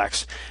about the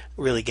blacks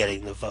really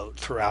getting the vote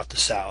throughout the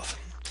South.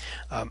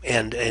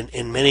 And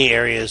in many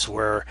areas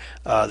where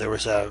there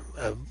was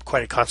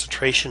quite a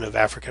concentration of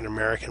African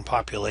American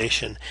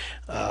population,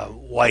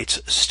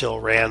 whites still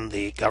ran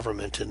the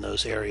government in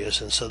those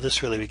areas, and so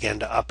this really began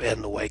to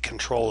upend the white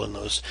control in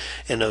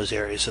those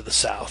areas of the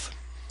South.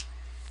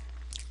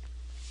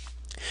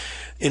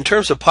 In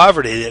terms of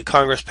poverty,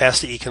 Congress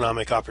passed the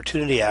Economic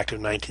Opportunity Act of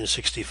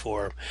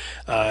 1964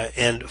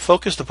 and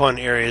focused upon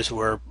areas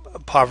where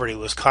poverty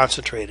was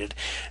concentrated.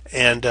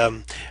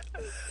 And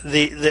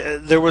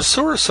there was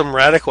sort of some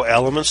radical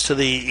elements to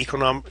the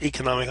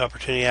Economic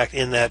Opportunity Act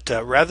in that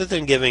rather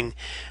than giving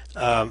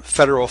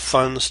federal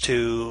funds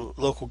to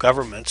local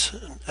governments,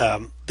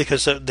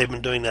 because they've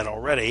been doing that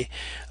already,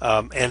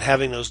 and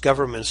having those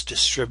governments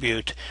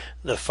distribute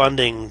the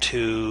funding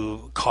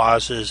to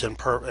causes and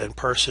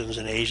persons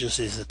and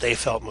agencies that they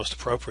felt most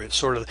appropriate,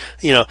 sort of,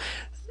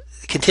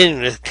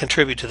 continuing to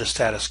contribute to the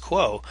status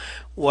quo.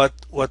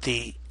 What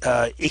the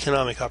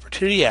Economic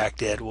Opportunity Act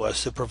did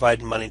was to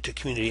provide money to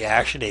community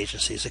action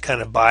agencies to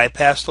kind of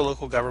bypass the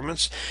local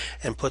governments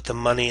and put the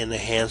money in the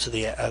hands of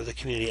the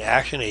community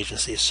action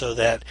agencies, so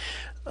that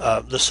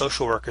the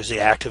social workers, the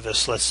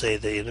activists, let's say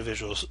the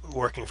individuals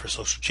working for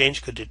social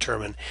change, could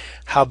determine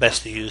how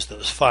best to use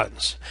those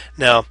funds.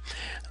 Now,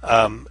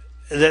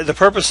 the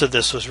purpose of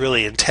this was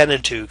really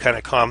intended to kind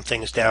of calm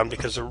things down,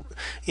 because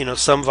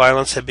some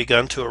violence had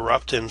begun to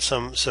erupt, and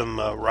some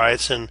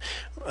riots in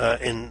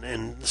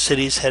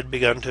cities had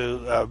begun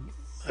to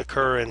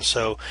occur, and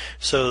so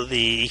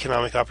the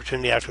Economic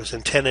Opportunity Act was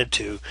intended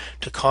to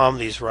calm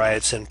these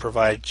riots and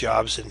provide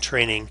jobs and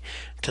training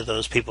to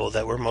those people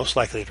that were most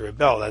likely to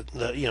rebel,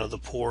 the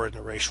poor and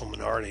the racial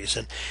minorities,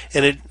 and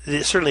it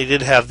certainly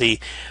did have the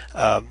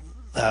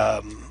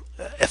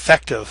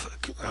effect of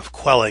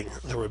quelling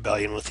the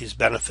rebellion with these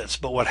benefits.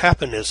 But what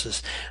happened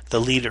is the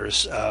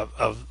leaders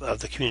of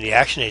the community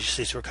action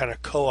agencies were kind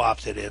of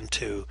co-opted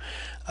into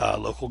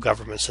local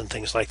governments and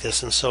things like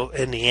this, and so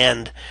in the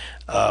end,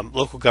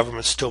 local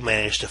governments still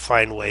managed to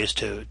find ways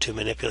to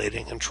manipulate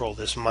and control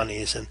this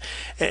monies,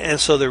 and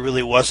so there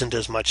really wasn't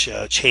as much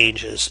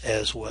change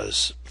as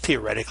was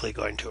theoretically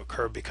going to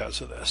occur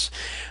because of this.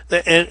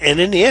 And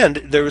in the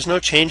end, there was no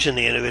change in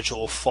the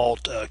individual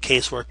fault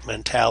casework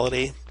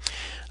mentality.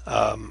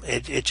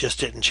 It just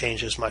didn't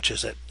change as much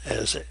as it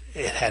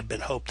had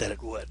been hoped that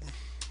it would.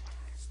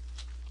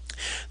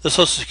 The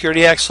Social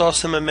Security Act saw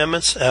some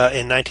amendments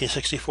in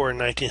 1964 and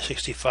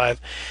 1965.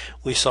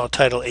 We saw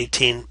Title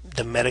 18,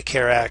 the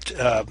Medicare Act,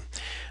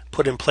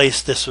 put in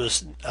place. This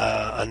was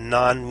a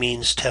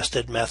non-means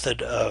tested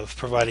method of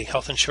providing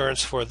health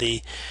insurance for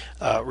the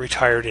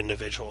retired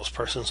individuals,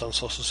 persons on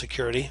Social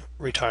Security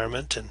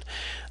retirement, and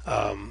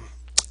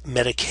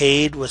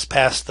Medicaid was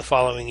passed the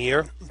following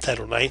year,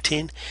 Title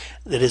 19.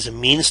 That is a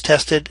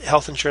means-tested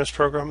health insurance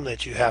program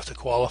that you have to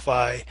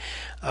qualify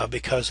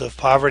because of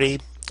poverty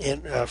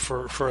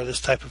for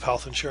this type of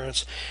health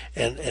insurance,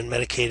 and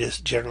Medicaid is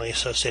generally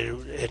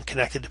associated and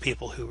connected to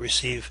people who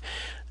receive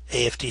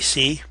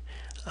AFDC,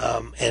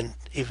 and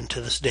even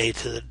to this day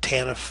to the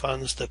TANF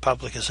funds, the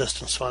public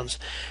assistance funds,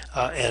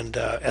 and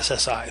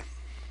SSI.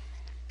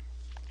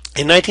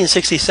 In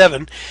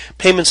 1967,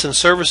 payments and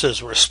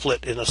services were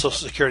split in the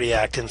Social Security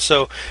Act, and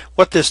so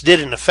what this did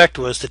in effect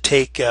was to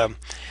take,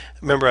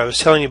 remember I was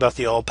telling you about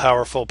the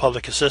all-powerful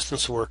public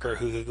assistance worker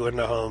who could go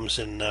into homes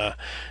and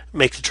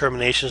make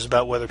determinations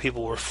about whether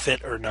people were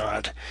fit or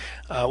not.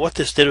 What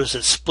this did was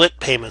it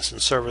split payments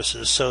and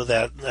services so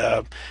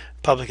that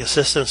public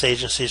assistance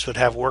agencies would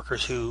have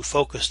workers who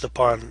focused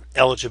upon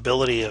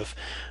eligibility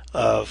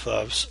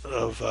for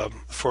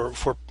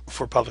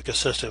public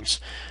assistance,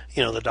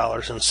 the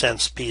dollars and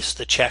cents piece,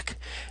 the check,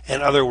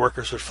 and other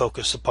workers would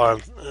focus upon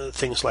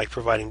things like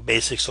providing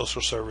basic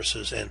social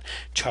services and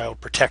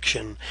child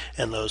protection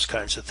and those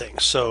kinds of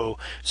things. So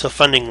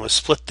funding was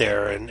split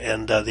there,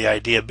 and the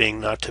idea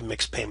being not to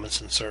mix payments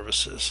and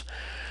services.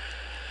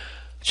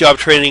 Job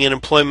training and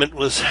employment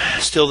was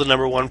still the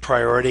number one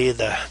priority.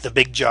 The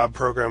big job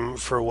program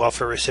for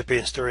welfare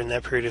recipients during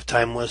that period of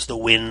time was the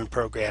WIN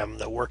program,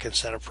 the Work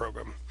Incentive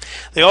Program.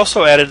 They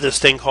also added this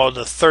thing called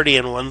the 30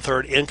 and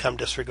 1/3 income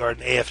disregard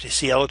and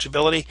AFDC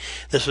eligibility.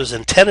 This was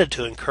intended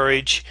to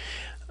encourage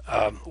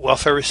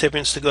welfare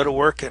recipients to go to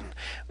work, and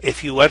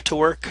if you went to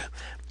work,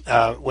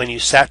 when you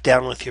sat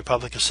down with your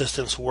public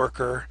assistance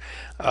worker,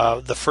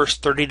 the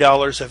first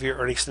 $30 of your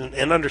earnings,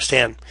 and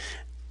understand,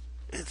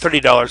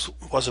 $30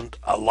 wasn't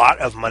a lot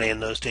of money in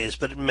those days,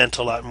 but it meant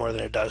a lot more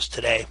than it does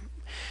today.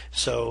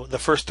 So the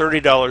first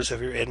 $30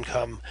 of your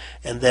income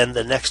and then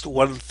the next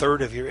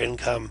 1/3 of your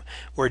income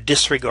were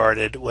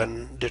disregarded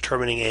when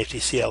determining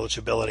AFDC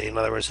eligibility. In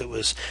other words, it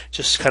was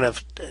just kind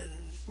of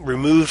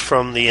removed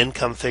from the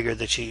income figure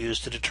that you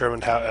used to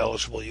determine how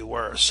eligible you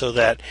were, so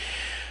that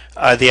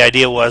the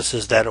idea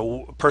is that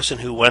a person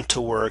who went to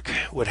work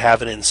would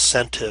have an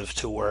incentive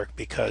to work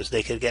because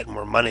they could get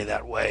more money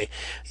that way,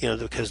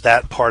 because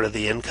that part of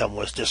the income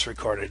was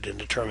disregarded in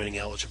determining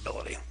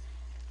eligibility.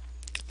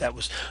 That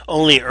was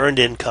only earned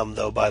income,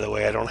 though, by the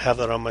way. I don't have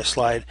that on my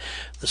slide.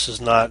 This is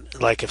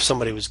not like if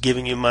somebody was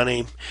giving you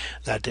money,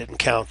 that didn't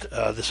count.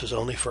 This was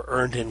only for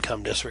earned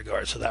income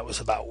disregard, so that was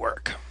about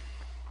work.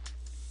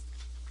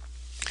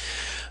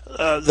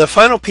 The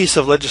final piece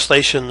of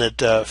legislation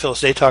that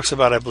Phyllis Day talks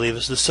about, I believe,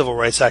 is the Civil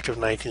Rights Act of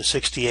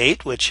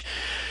 1968, which,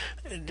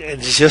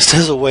 and just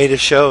as a way to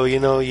show,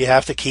 you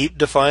have to keep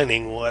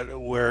defining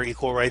where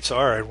equal rights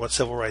are and what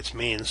civil rights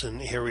means.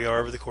 And here we are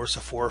over the course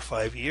of 4 or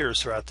 5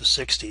 years throughout the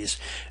 60s,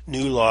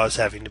 new laws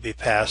having to be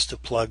passed to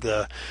plug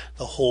the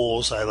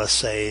holes, let's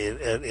say,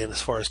 in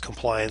as far as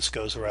compliance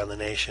goes around the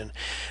nation.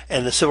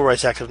 And the Civil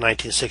Rights Act of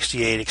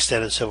 1968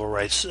 extended civil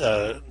rights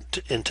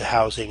into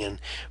housing and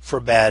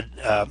forbade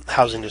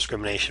housing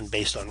discrimination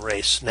based on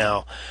race.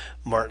 Now,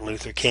 Martin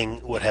Luther King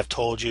would have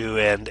told you,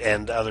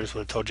 and others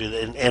would have told you,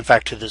 that, in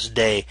fact, to this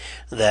day,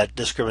 that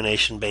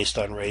discrimination based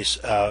on race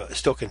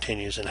still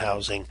continues in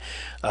housing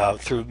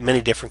through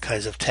many different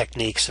kinds of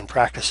techniques and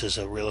practices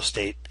that real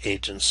estate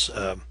agents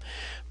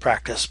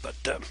practice, but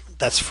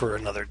that's for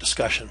another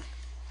discussion.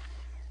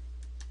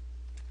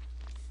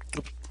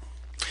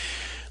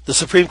 The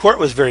Supreme Court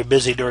was very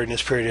busy during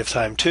this period of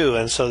time too,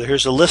 and so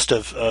here's a list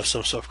of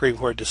some Supreme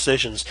Court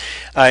decisions.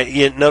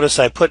 You notice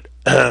I put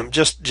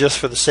just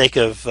for the sake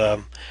of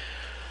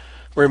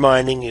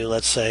reminding you,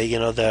 let's say,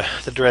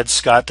 the Dred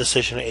Scott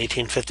decision of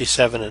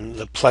 1857 and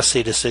the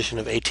Plessy decision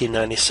of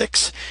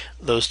 1896.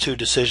 Those two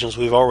decisions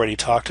we've already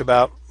talked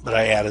about, but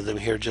I added them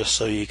here just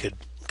so you could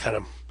kind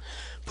of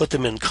put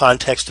them in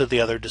context of the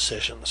other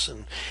decisions.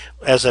 And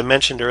as I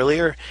mentioned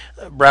earlier,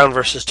 Brown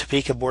versus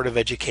Topeka Board of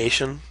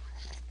Education.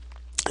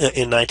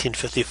 In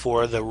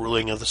 1954, the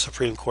ruling of the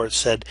Supreme Court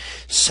said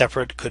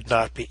separate could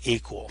not be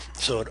equal.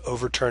 So it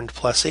overturned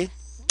Plessy,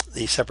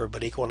 the separate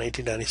but equal, in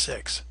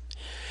 1896.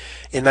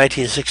 In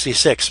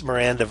 1966,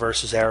 Miranda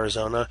versus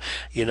Arizona.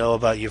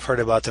 You've heard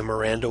about the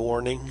Miranda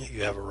warning.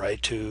 You have a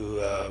right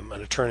to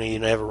an attorney.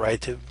 You have a right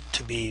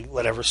to be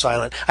whatever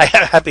silent. I'm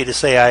happy to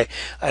say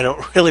I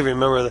don't really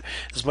remember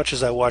as much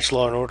as I watch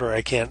Law and Order.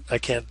 I can't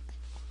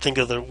think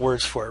of the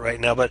words for it right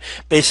now, but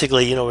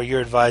basically,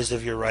 you're advised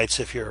of your rights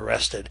if you're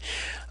arrested.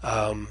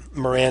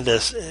 Miranda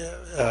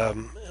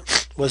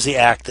was the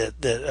act or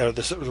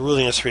the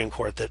ruling of the Supreme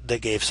Court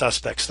that gave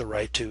suspects the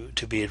right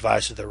to be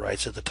advised of their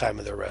rights at the time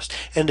of their arrest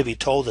and to be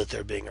told that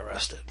they're being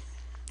arrested.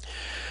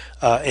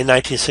 In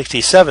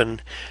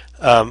 1967,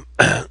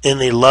 in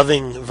the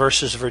Loving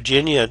versus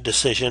Virginia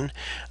decision,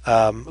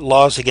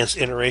 laws against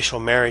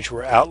interracial marriage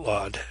were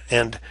outlawed,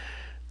 and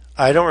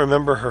I don't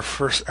remember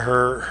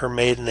her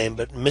maiden name,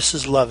 but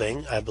Mrs.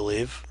 Loving, I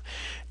believe,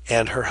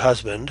 and her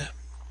husband,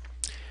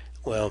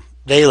 well,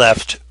 they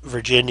left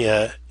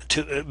Virginia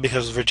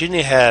because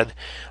Virginia had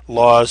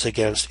laws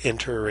against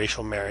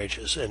interracial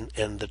marriages,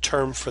 and the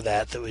term for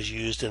that was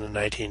used in the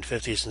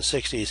 1950s and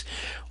 60s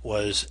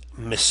was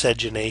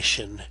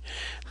miscegenation,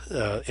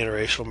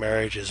 interracial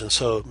marriages, and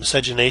so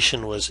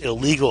miscegenation was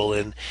illegal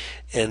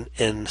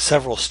in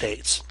several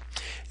states.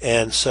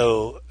 And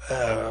so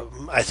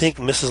I think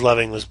Mrs.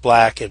 Loving was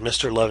black and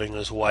Mr. Loving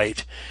was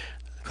white.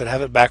 Could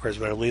have it backwards,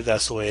 but I believe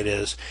that's the way it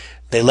is.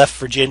 They left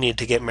Virginia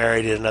to get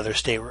married in another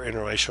state where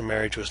interracial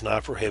marriage was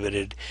not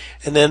prohibited,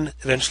 and then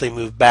eventually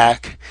moved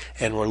back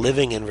and were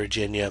living in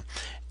Virginia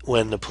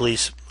when the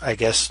police, I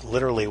guess,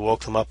 literally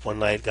woke them up one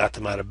night, got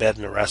them out of bed,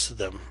 and arrested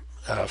them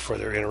for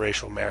their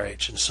interracial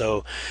marriage. And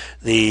so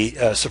the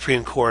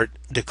Supreme Court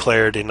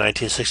declared in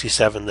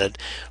 1967 that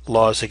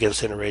laws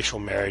against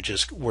interracial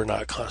marriages were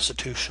not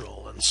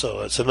constitutional. And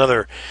so it's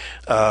another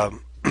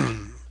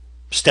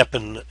step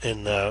in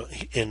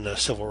the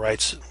civil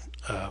rights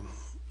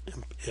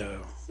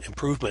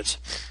improvements.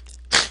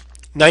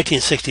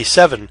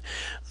 1967,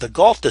 the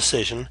Galt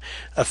decision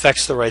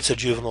affects the rights of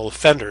juvenile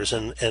offenders,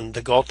 and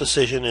the Galt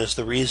decision is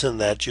the reason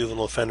that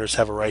juvenile offenders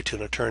have a right to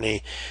an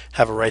attorney,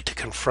 have a right to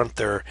confront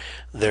their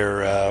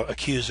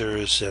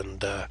accusers,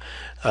 and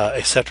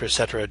et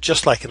cetera,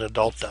 just like an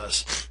adult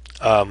does.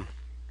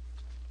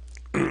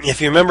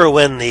 If you remember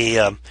when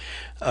the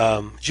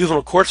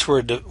juvenile courts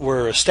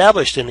were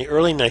established in the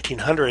early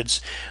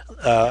 1900s,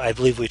 I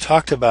believe we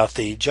talked about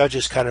the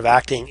judges kind of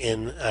acting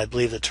in, I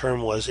believe the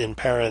term was in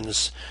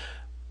parens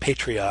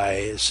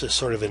patriae is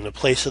sort of in the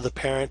place of the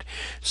parent,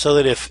 so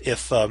that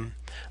if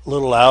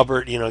little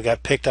Albert,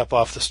 got picked up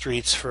off the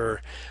streets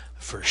for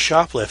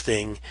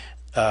shoplifting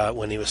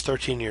when he was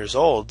 13 years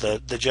old,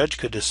 the judge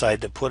could decide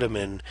to put him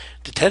in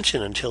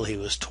detention until he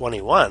was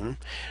 21.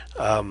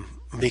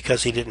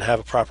 Because he didn't have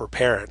a proper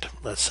parent,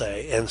 let's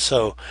say, and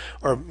so,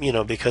 or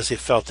because he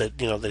felt that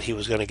that he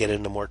was going to get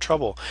into more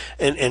trouble,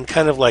 and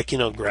kind of like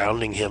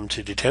grounding him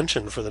to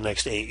detention for the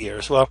next 8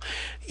 years. Well,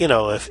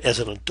 if as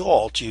an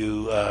adult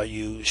you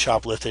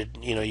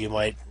shoplifted,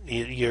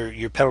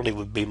 your penalty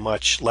would be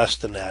much less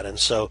than that. And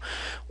so,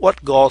 what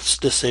the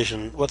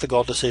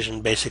Galt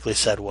decision basically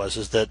said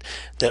is that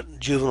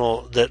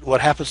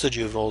what happens to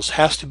juveniles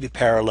has to be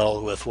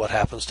parallel with what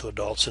happens to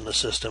adults in the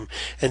system,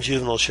 and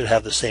juveniles should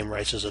have the same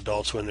rights as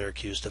adults when they're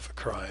accused of a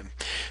crime.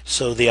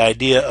 So the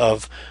idea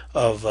of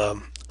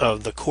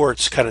the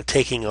courts kind of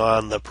taking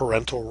on the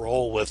parental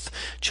role with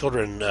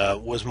children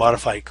was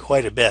modified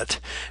quite a bit.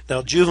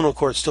 Now, juvenile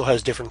court still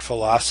has different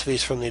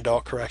philosophies from the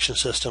adult correction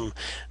system,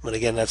 but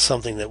again, that's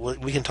something that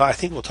we can talk. I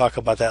think we'll talk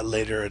about that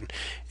later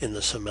in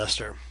the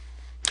semester.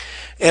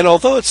 And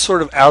although it's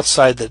sort of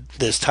outside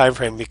this time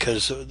frame,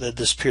 because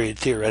this period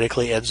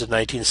theoretically ends in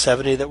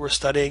 1970 that we're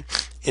studying,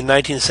 in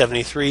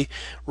 1973,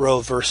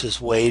 Roe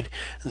versus Wade,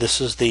 this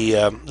is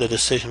the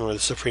decision where the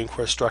Supreme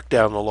Court struck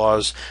down the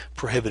laws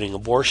prohibiting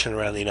abortion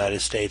around the United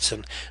States,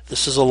 and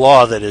this is a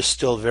law that is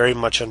still very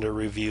much under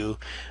review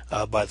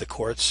by the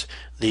courts.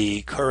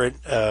 The current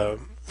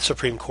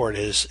Supreme Court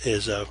is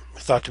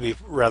thought to be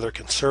rather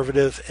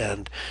conservative,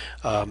 and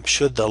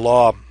should the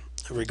law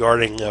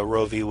regarding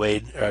Roe v.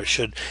 Wade,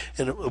 should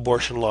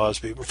abortion laws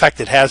be, in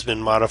fact, it has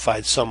been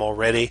modified some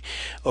already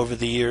over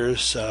the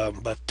years,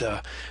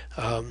 but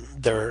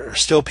there are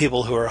still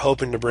people who are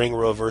hoping to bring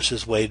Roe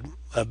versus Wade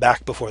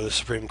back before the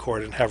Supreme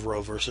Court and have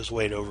Roe versus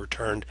Wade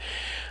overturned.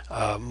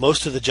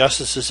 Most of the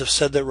justices have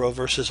said that Roe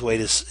versus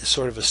Wade is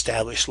sort of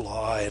established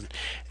law,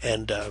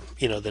 and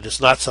that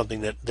it's not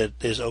something that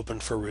is open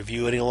for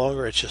review any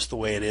longer. It's just the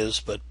way it is.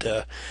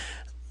 But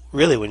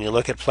really, when you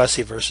look at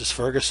Plessy versus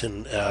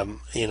Ferguson,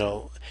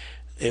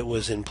 it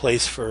was in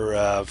place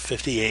for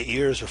 58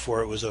 years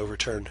before it was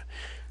overturned.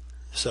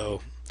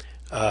 So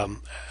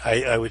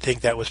I would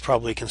think that was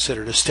probably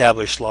considered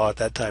established law at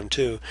that time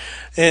too.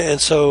 And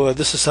so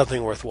this is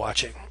something worth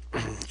watching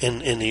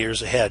in the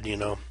years ahead,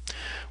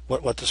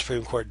 what the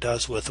Supreme Court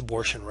does with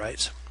abortion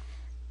rights.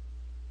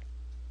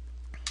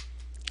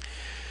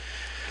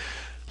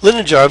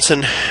 Lyndon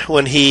Johnson,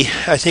 when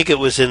I think it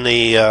was in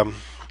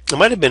it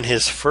might have been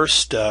his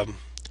first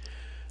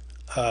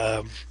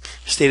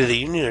State of the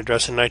Union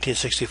address in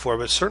 1964,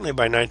 but certainly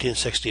by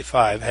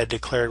 1965 had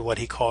declared what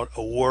he called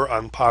a war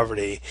on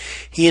poverty.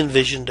 He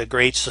envisioned a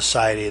great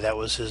society. That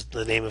was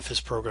the name of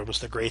his program, was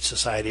the Great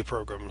Society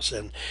programs,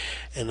 and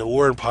the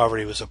war on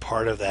poverty was a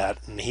part of that.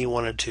 And he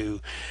wanted to,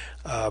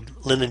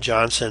 Lyndon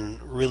Johnson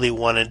really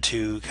wanted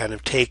to kind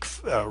of take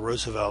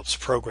Roosevelt's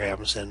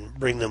programs and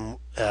bring them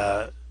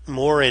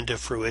more into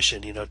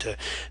fruition, to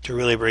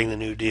really bring the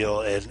New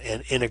Deal and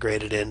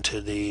integrate it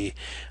into the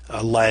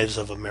lives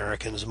of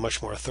Americans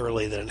much more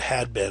thoroughly than it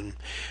had been.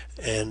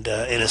 And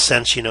in a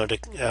sense,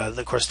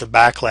 of course, the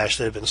backlash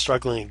that had been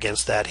struggling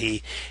against that,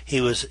 he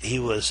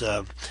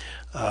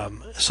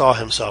saw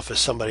himself as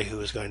somebody who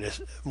was going to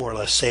more or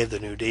less save the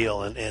New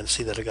Deal and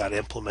see that it got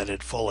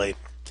implemented fully.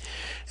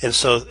 And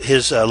so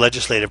his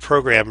legislative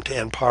program to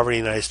end poverty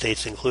in the United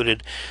States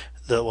included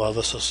the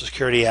Social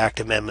Security Act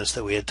amendments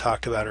that we had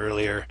talked about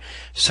earlier,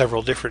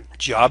 several different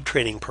job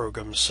training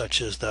programs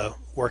such as the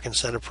Work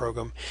Incentive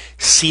Program,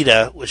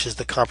 CETA, which is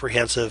the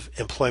Comprehensive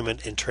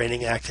Employment and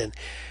Training Act, and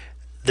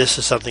this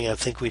is something I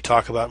think we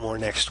talk about more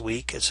next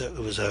week. It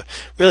was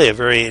really a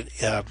very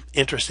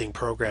interesting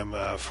program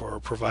for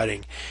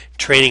providing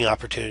training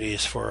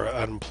opportunities for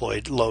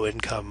unemployed,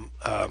 low-income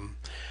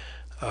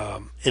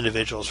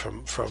individuals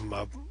from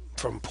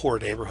poor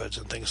neighborhoods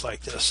and things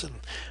like this, and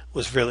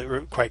was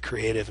really quite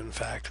creative, in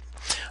fact.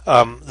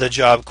 The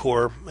Job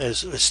Corps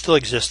still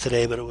exists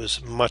today, but it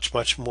was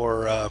much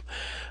more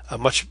a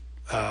much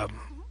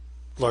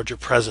larger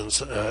presence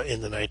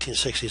in the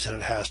 1960s than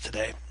it has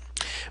today.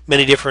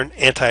 Many different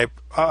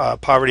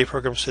anti-poverty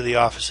programs through the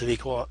Office of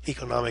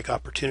Economic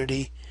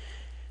Opportunity.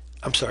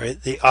 I'm sorry,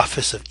 the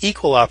Office of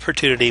Equal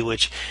Opportunity,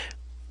 which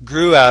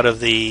grew out of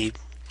the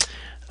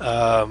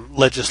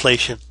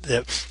legislation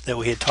that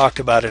we had talked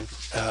about in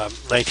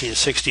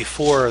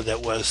 1964,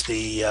 that was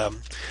the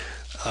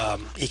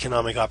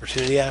Economic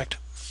Opportunity Act,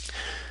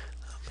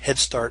 Head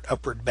Start,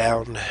 Upward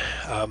Bound,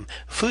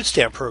 food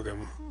stamp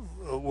program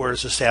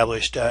was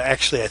established.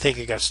 Actually, I think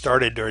it got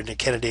started during the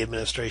Kennedy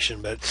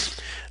administration,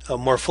 but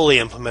more fully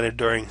implemented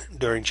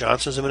during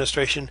Johnson's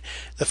administration.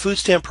 The food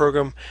stamp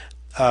program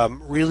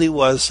really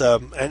was,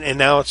 and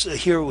now it's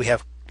here we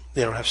have.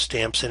 They don't have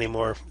stamps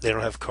anymore. They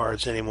don't have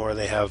cards anymore.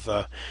 They have,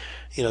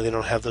 they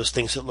don't have those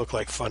things that look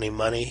like funny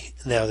money.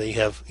 Now you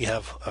have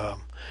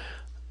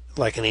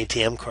like an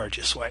ATM card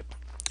you swipe,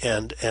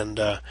 and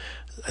I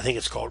think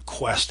it's called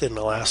Quest in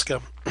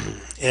Alaska,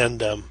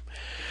 and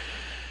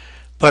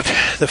But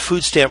the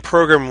food stamp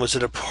program was a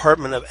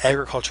Department of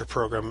Agriculture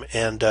program,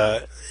 and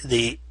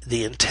the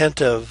intent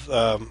of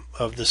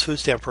this food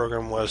stamp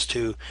program was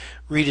to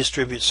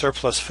redistribute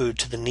surplus food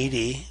to the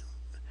needy.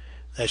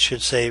 I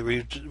should say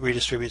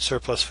redistribute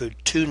surplus food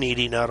to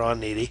needy, not on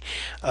needy.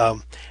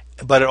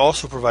 But it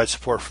also provides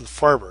support for the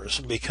farmers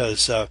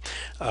because that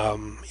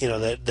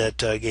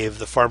gave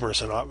the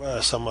farmers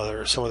some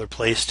other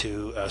place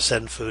to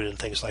send food and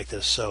things like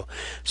this. So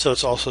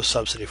it's also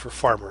subsidy for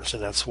farmers,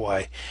 and that's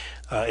why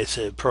it's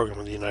a program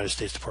of the United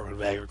States Department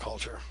of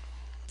Agriculture.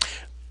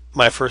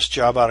 My first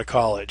job out of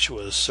college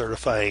was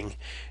certifying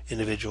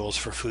individuals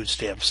for food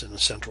stamps in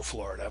Central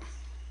Florida.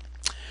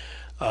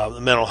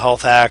 The Mental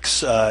Health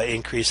Acts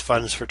increased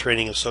funds for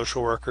training of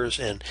social workers,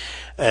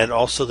 and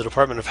also the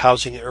Department of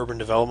Housing and Urban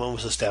Development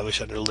was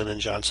established under Lyndon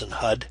Johnson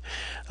HUD,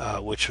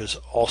 which was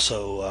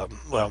also,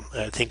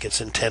 I think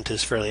its intent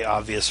is fairly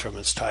obvious from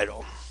its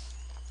title.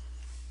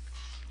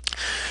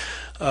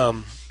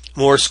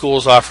 More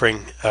schools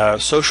offering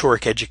social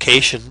work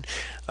education,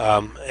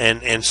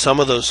 and some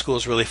of those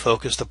schools really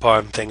focused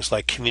upon things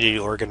like community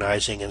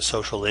organizing and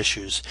social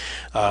issues.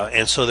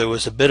 And so there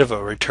was a bit of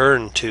a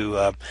return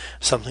to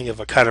something of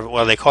a kind of,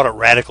 well, they called it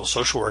radical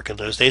social work in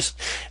those days,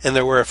 and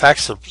there were in fact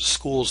some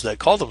schools that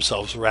called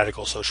themselves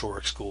radical social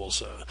work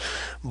schools.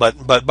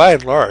 But by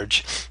and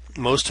large,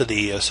 most of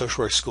the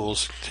social work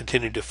schools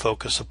continued to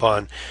focus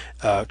upon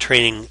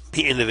training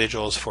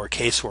individuals for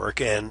casework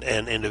and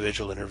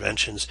individual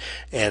interventions,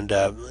 and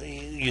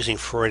using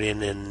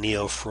Freudian and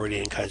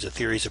neo-Freudian kinds of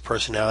theories of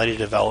personality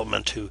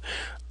development to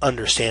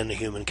understand the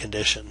human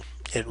condition.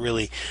 It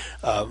really,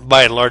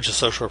 by and large, the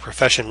social work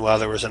profession, while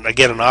there was, an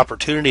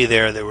opportunity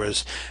there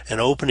was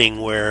an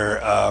opening where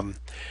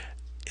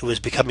it was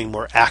becoming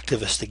more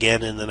activist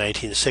again in the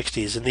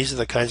 1960s, and these are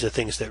the kinds of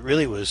things that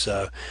really was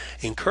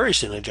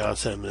encouraged in the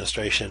Johnson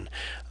administration.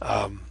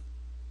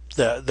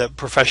 The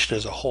profession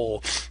as a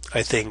whole,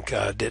 I think,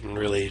 didn't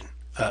really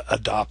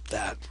adopt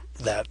that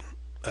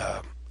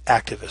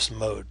activist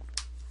mode.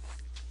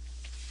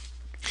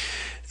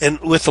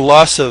 And with the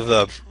loss of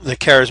the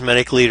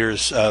charismatic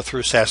leaders through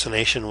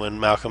assassination,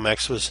 when Malcolm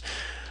X was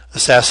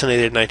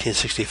assassinated in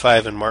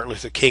 1965 and Martin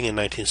Luther King in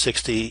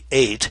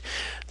 1968,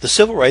 the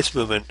civil rights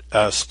movement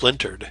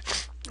splintered.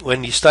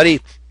 When you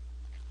study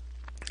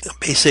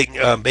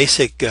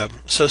basic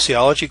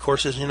sociology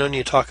courses, and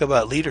you talk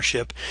about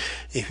leadership,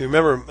 if you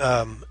remember,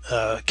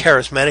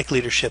 charismatic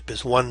leadership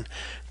is one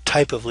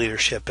type of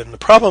leadership, and the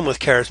problem with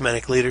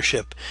charismatic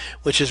leadership,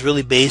 which is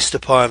really based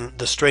upon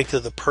the strength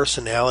of the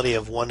personality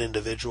of one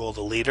individual,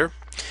 the leader,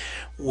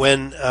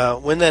 when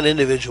that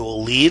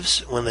individual leaves,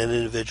 when that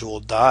individual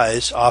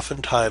dies,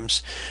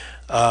 oftentimes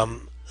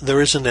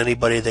there isn't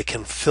anybody that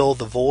can fill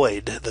the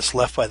void that's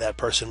left by that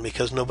person,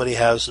 because nobody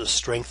has the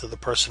strength of the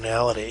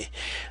personality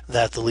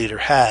that the leader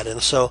had.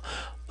 And so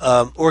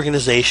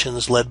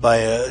organizations led by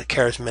a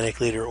charismatic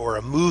leader, or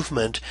a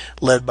movement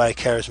led by a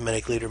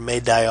charismatic leader, may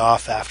die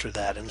off after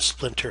that and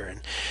splinter.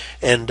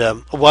 And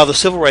while the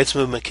civil rights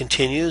movement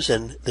continues,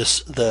 and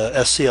the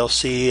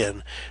SCLC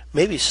and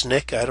maybe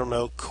SNCC, I don't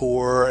know,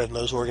 CORE, and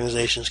those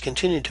organizations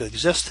continue to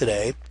exist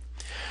today,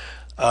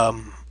 they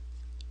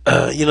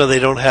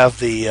don't have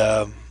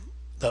the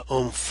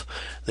oomph,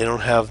 they don't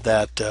have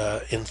that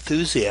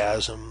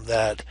enthusiasm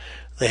that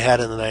they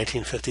had in the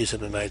 1950s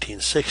and the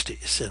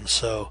 1960s, and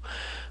so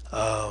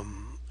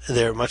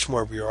they're much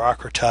more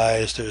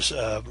bureaucratized. There's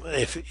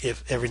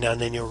if every now and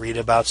then you'll read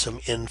about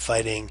some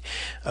infighting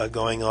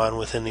going on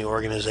within the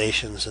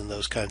organizations and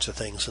those kinds of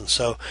things, and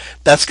so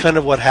that's kind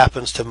of what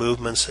happens to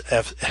movements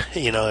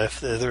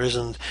if there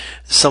isn't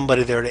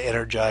somebody there to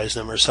energize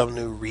them, or some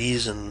new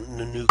reason,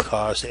 a new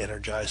cause to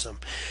energize them.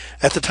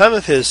 At the time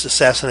of his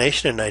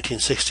assassination in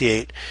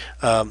 1968,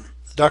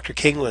 Dr.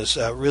 King was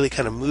really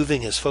kind of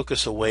moving his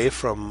focus away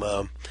from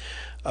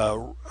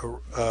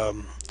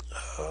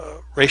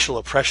racial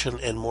oppression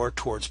and more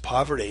towards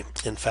poverty,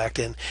 in fact,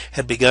 and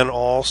had begun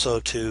also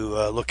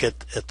to look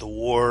at the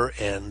war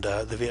and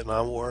the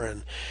Vietnam War,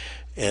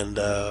 and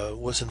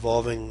was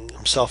involving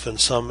himself in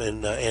some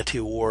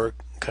anti-war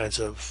kinds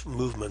of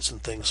movements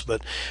and things.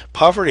 But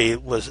poverty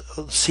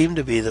seemed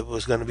to be that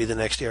was going to be the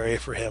next area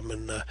for him,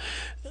 and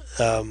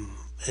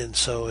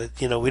so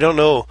we don't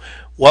know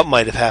what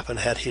might have happened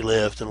had he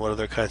lived, and what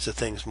other kinds of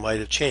things might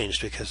have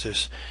changed,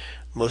 because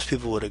most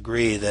people would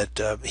agree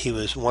that he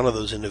was one of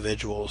those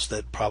individuals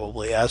that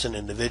probably, as an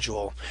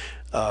individual,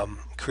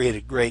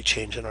 created great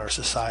change in our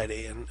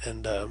society,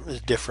 and is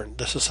different.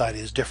 The society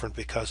is different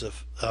because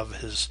of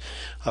his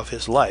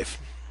life.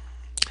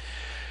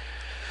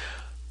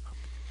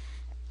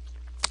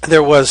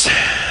 There was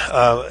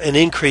an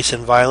increase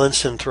in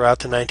violence throughout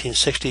the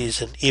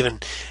 1960s, and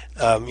even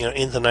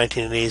in the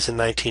 1980s and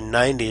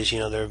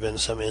 1990s, there have been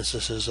some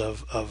instances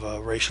of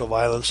racial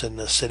violence in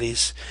the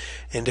cities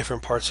in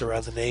different parts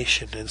around the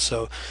nation. And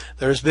so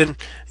there's been,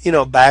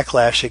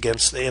 backlash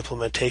against the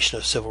implementation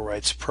of civil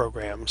rights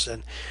programs.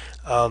 And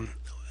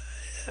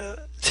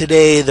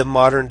today, the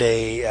modern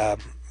day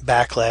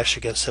backlash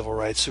against civil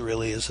rights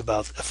really is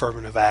about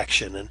affirmative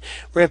action. And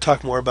we're going to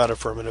talk more about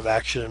affirmative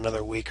action in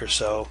another week or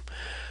so.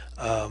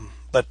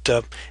 But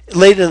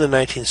late in the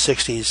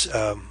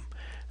 1960s,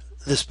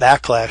 this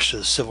backlash to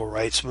the civil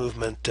rights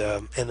movement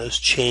and those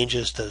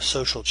changes, the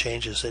social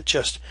changes, it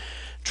just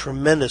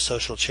tremendous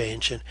social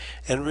change,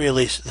 and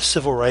really the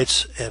civil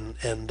rights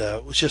and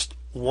was just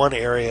one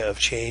area of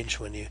change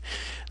when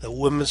the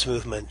women's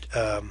movement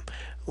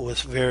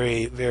was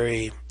very,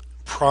 very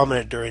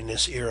prominent during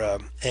this era,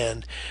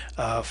 and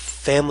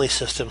family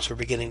systems were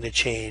beginning to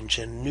change,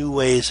 and new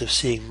ways of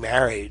seeing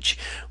marriage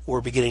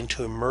were beginning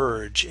to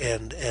emerge,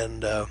 and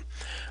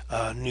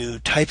new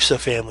types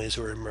of families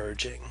were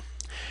emerging,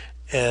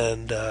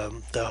 and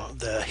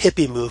the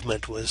hippie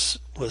movement was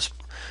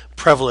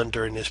prevalent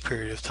during this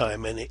period of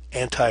time, and the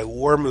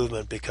anti-war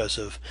movement because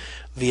of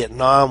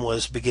Vietnam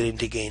was beginning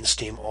to gain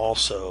steam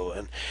also.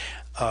 And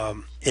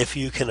if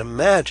you can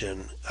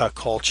imagine a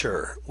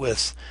culture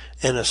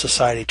in a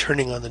society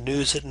turning on the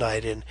news at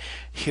night and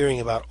hearing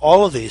about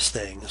all of these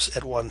things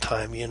at one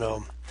time,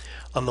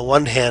 on the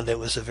one hand it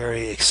was a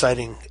very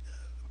exciting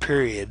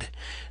period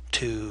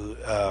to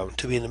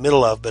be in the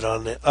middle of, but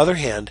on the other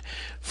hand,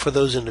 for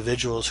those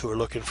individuals who are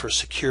looking for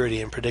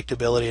security and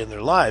predictability in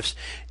their lives,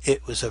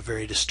 it was a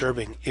very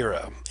disturbing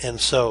era.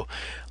 And so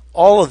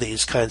all of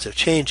these kinds of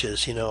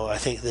changes, I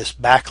think this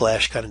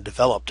backlash kind of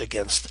developed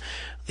against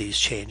these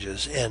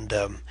changes, and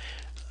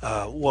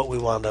what we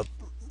wound up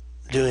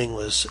doing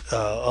was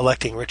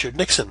electing Richard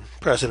Nixon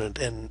president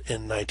in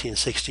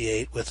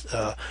 1968 with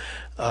on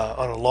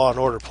a law and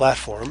order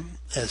platform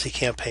as he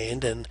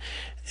campaigned, and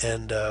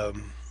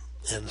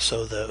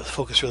so the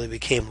focus really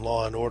became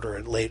law and order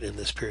and late in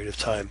this period of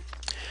time.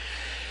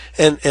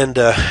 And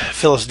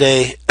Phyllis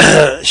Day,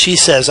 she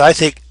says, I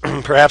think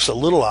perhaps a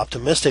little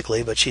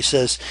optimistically, but she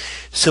says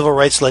civil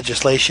rights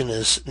legislation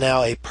is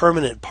now a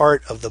permanent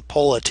part of the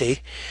polity,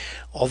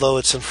 although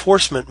its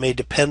enforcement may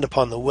depend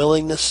upon the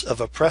willingness of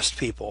oppressed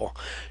people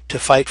to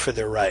fight for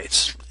their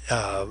rights.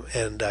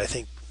 And I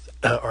think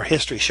our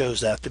history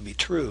shows that to be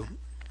true.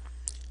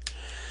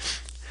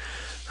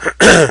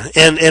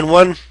 And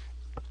one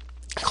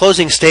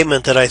closing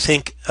statement that I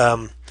think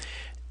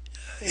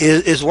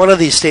is one of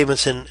these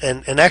statements,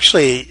 and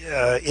actually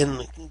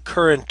in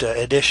current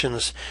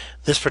editions,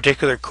 this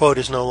particular quote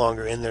is no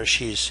longer in there.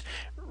 She's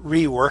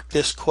reworked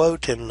this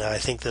quote, and I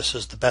think this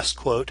is the best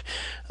quote,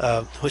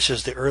 which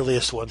is the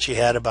earliest one she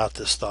had about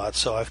this thought,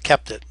 so I've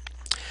kept it.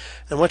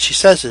 And what she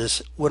says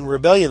is, when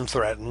rebellion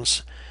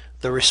threatens,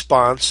 the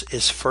response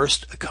is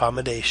first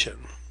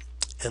accommodation,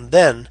 and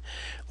then,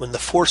 when the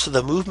force of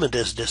the movement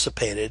is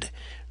dissipated,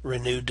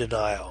 renewed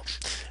denial.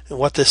 And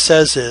what this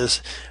says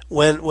is,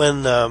 when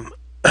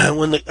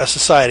a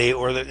society,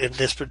 or in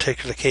this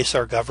particular case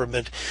our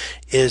government,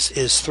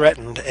 is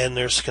threatened, and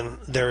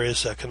there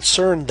is a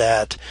concern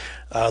that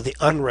the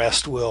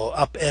unrest will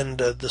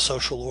upend the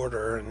social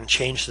order and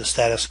change the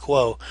status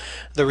quo,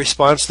 the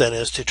response then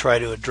is to try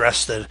to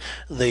address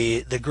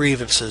the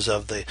grievances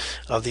of the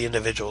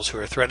individuals who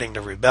are threatening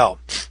to rebel.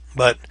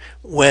 But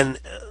when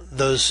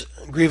those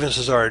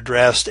grievances are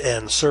addressed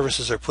and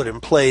services are put in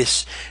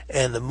place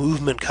and the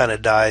movement kind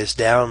of dies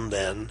down,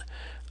 then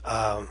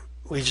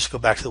we just go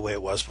back to the way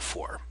it was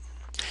before.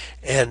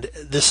 And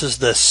this is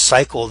the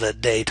cycle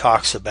that Day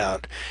talks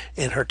about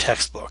in her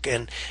textbook.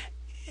 And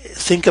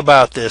think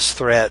about this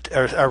threat,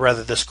 or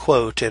rather this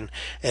quote, and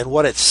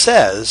what it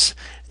says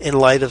in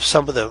light of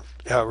some of the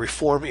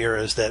reform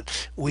eras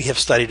that we have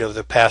studied over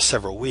the past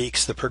several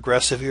weeks. The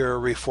progressive era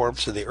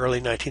reforms in the early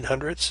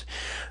 1900s,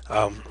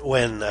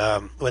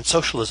 when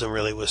socialism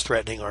really was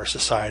threatening our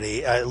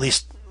society, at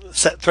least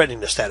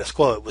threatening the status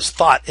quo. It was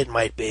thought it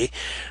might be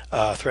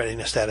threatening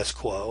the status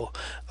quo.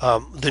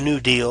 The New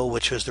Deal,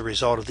 which was the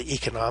result of the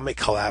economic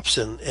collapse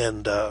and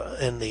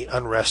the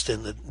unrest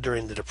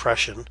during the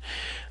Depression,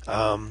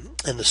 and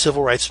the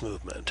Civil Rights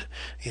Movement.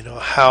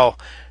 How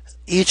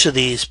each of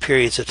these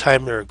periods of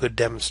time are a good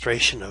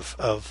demonstration of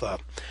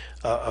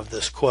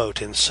this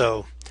quote. And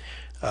so,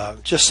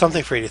 just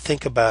something for you to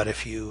think about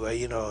if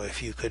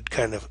you could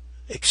kind of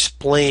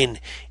explain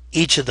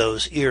each of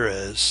those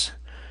eras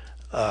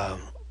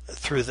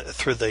through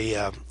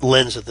the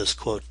lens of this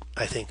quote.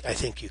 I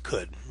think you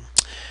could.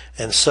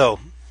 And so,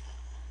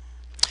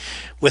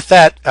 with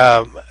that,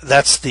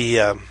 that's the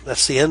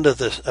end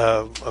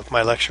of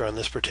my lecture on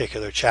this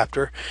particular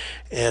chapter,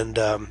 and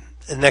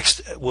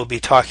next we'll be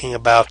talking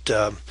about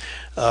the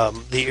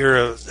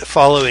era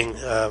following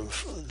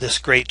this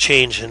great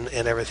change and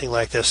everything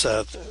like this.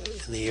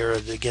 The era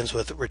begins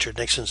with Richard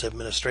Nixon's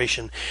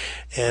administration,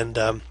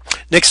 and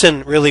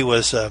Nixon really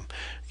was.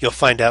 You'll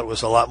find out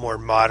was a lot more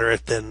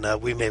moderate than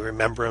we may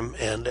remember him,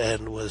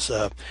 and was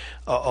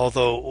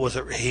although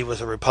he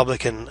was a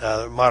Republican,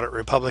 moderate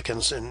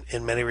Republicans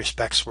in many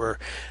respects were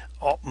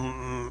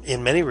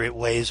in many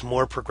ways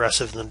more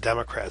progressive than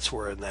Democrats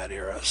were in that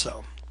era.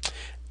 So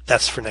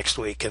that's for next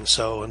week. And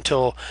so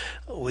until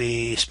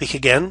we speak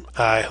again,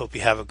 I hope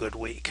you have a good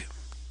week.